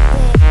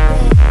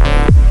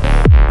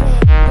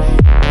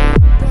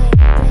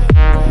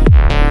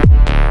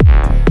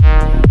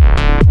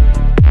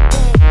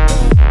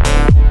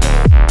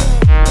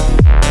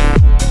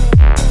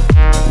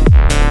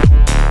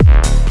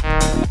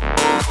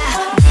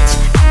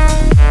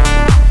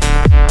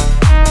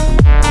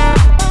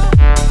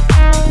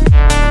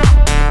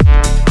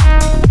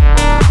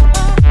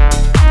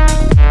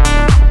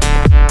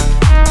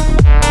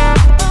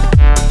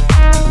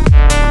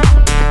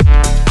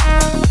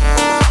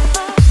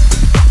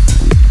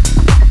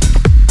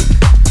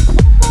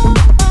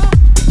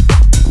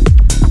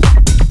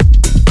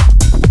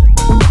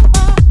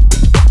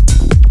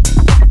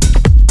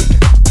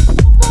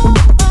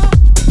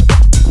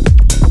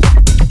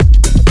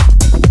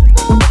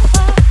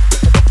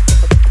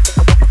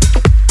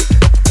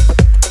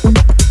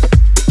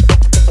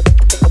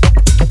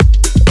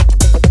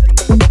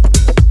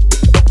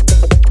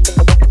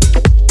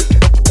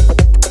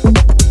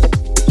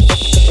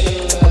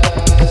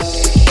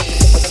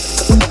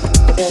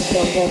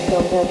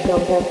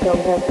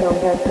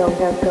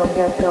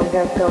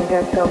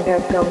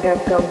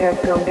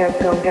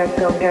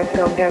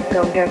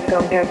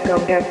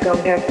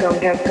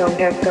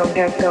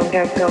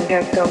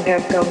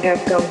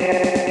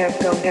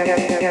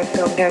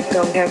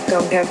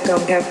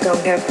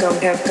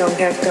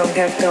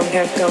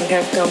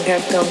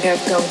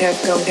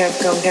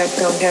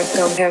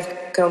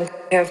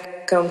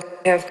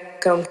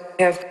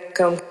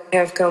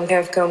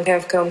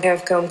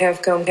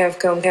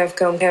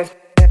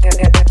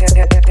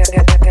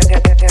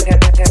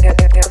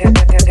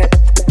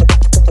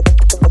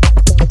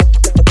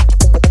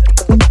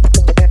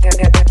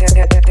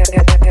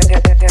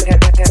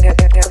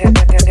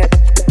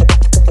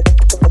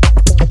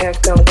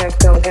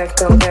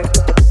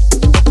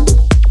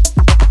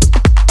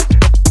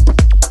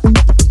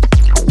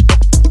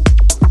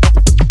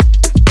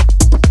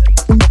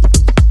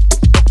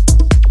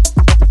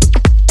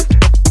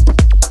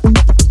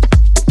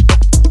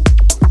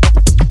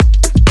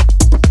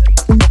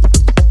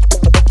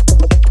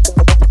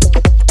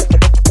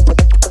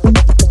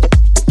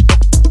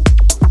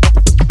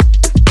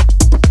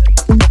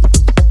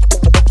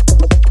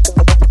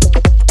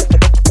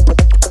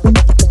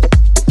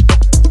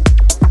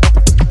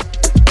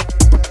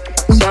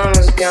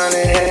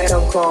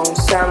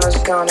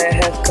 gonna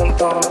have come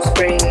on,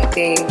 spring,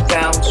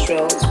 bounce,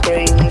 roll,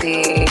 spring.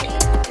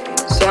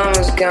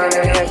 Summer's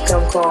gonna have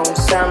come home,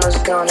 summer's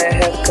gonna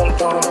have come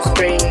home,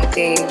 spring,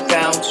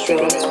 bounce,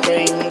 roll,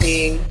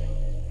 spring.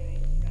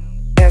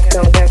 Have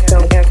come, have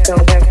come, have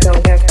come, have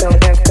come, have come,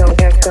 have come,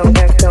 have come,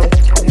 have come.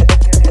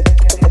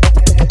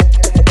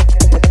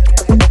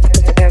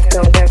 Have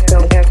come, have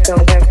come, have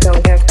come, have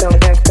come, have come,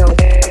 have come,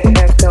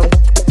 have come.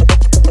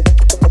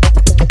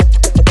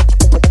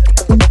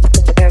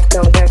 Have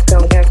come, have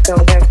come, have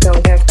come, have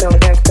come, have come,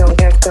 have come,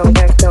 have come,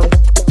 have come.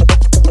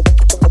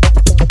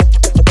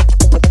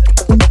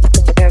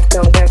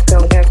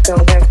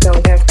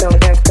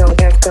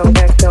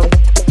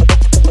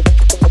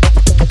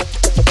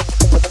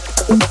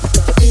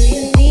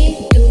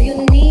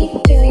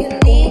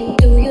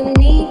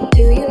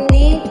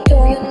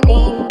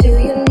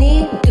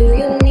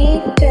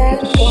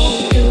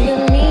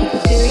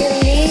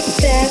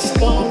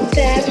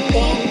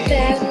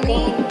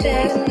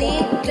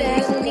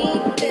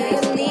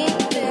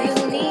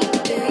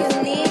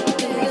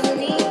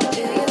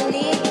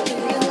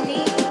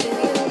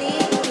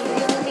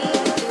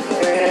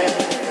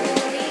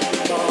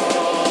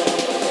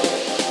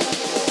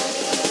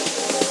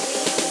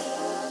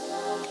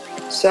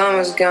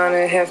 Summer's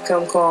gonna have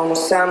come home,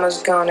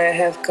 summer's gonna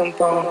have come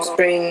home,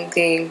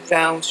 spring,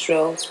 bounce,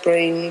 roll,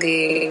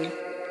 spring.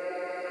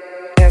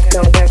 Have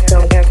come, have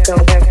come, have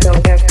come, have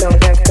come, have come,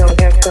 have come,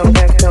 have come,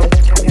 have come.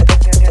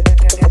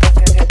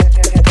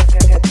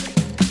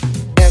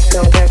 Have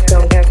come, have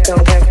come, have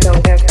come, have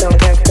come, have come,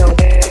 have come,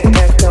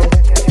 have come.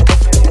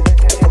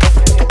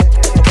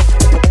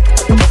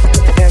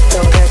 Have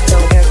come, have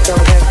come, have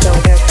come, have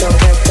come, have come,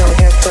 have come,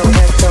 have come,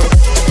 have come.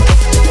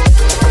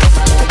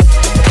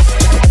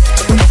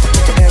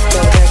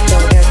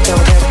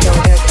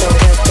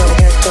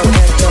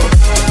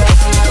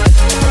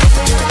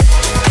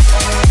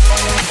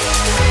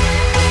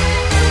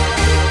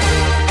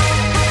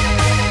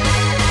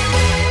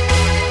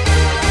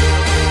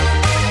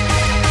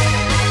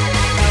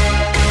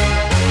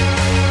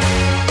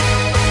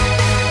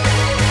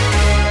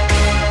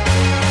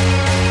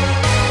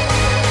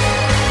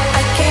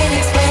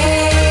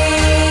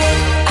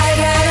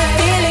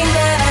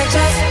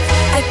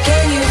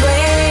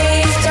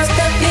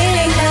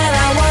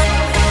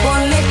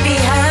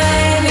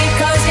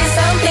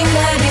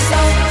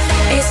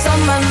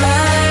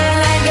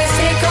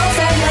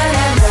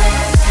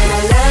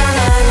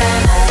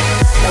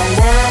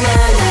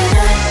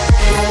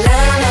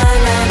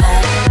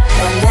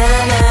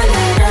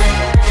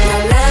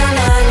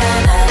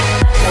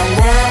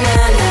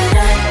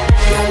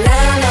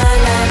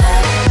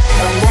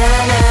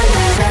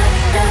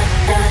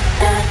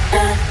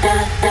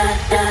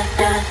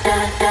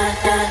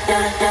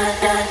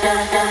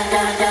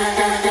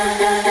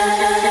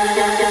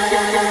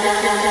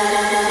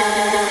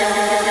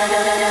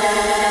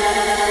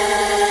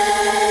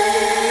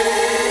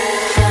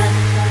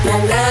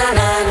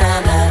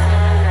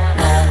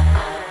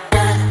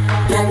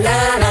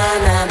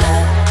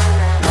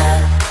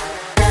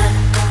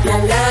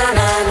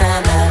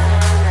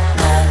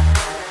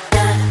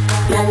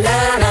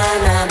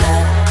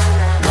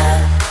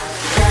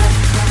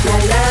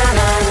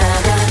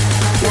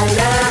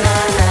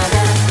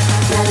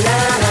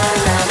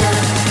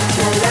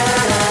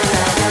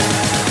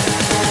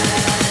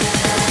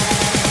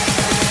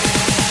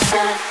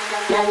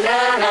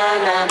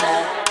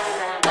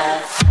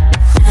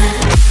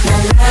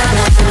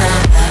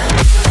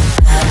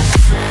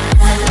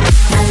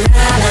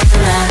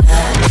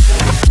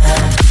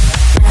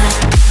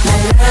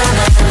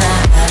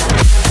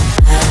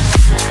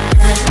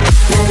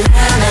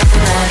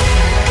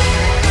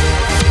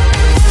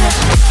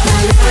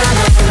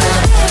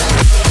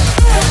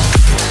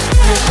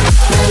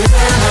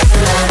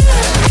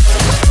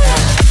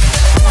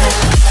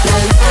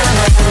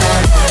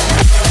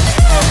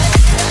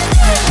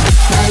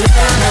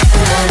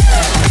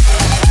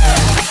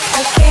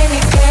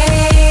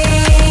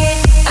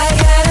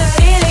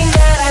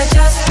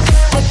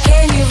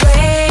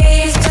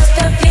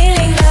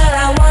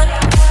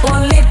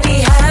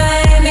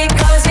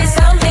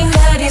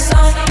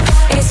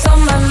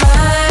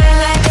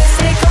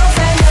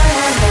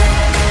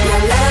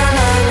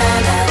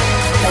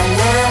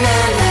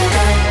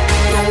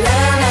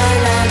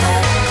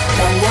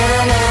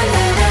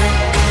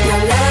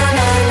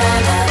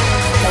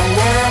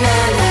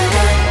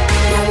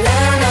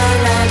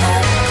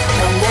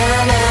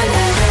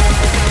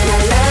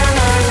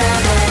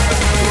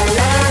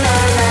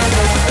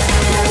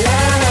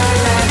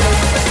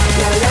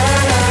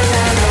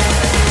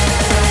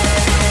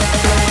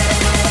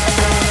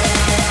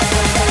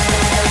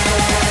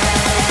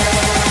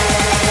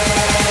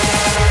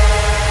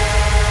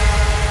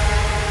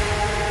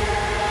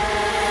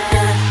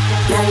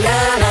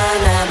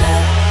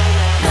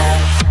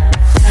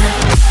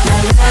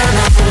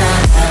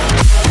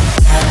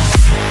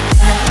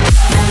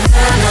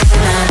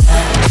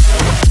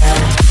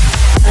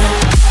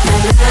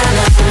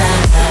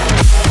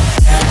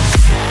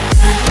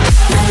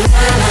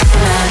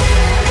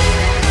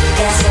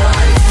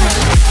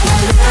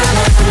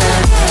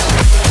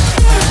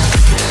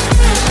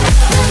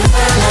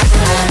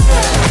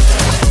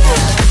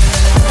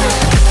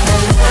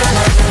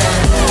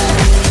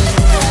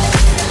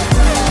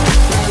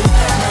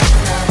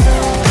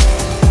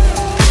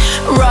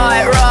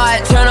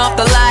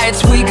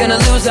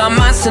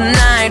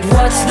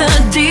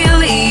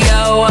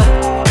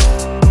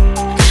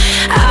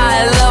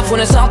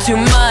 too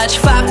much.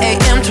 5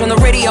 a.m. turn the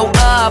radio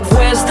up.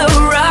 Where's the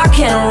rock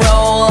and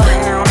roll?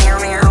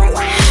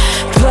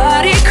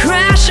 Party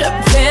crasher,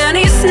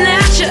 penny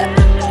snatcher.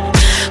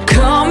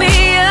 Call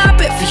me up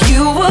if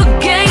you a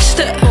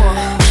gangster.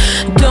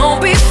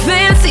 Don't be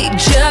fancy,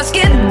 just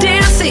get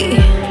dancy.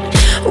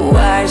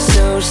 Why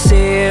so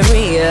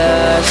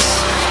serious?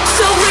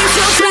 So raise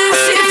your glass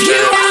if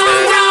you are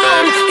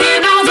wrong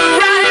in all the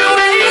right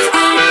ways.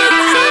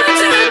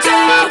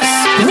 Underdogs,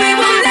 we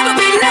will never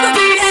be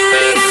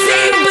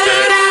anything but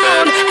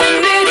loud and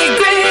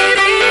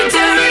nitty-gritty,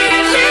 dirty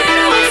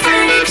little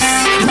freaks.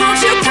 Won't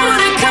you come on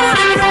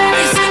and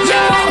raise your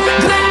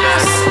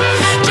glass?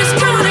 Just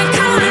come on and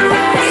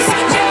raise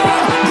your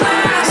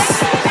glass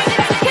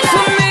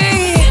for me.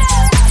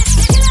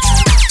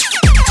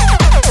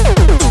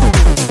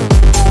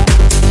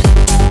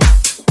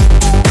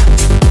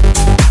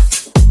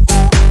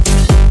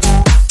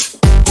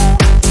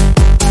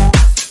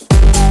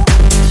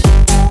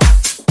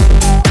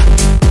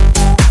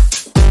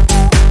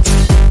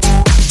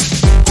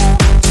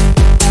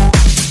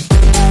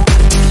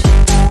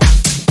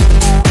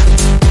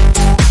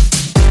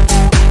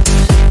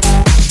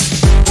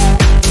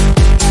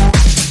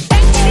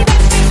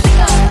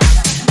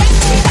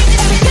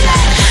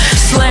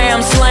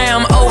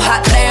 Slam, oh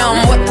hot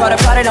damn. What part of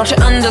party don't you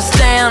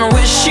understand?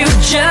 Wish you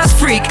just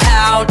freak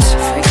out.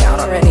 Freak out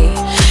already.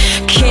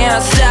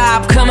 Can't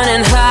stop coming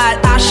in hot.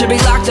 I should be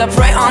locked up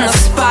right on the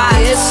spot.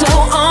 It's so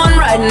on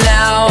right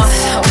now. It's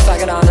so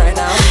fucking on right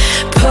now.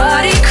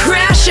 Party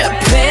crasher,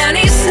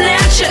 penny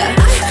snatcher.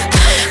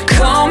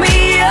 Call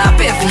me up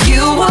if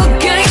you a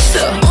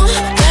gangster.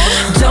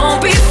 Don't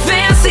be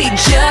fancy,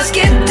 just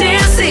get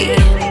dancy.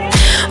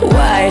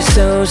 Why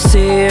so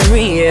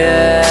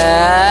serious?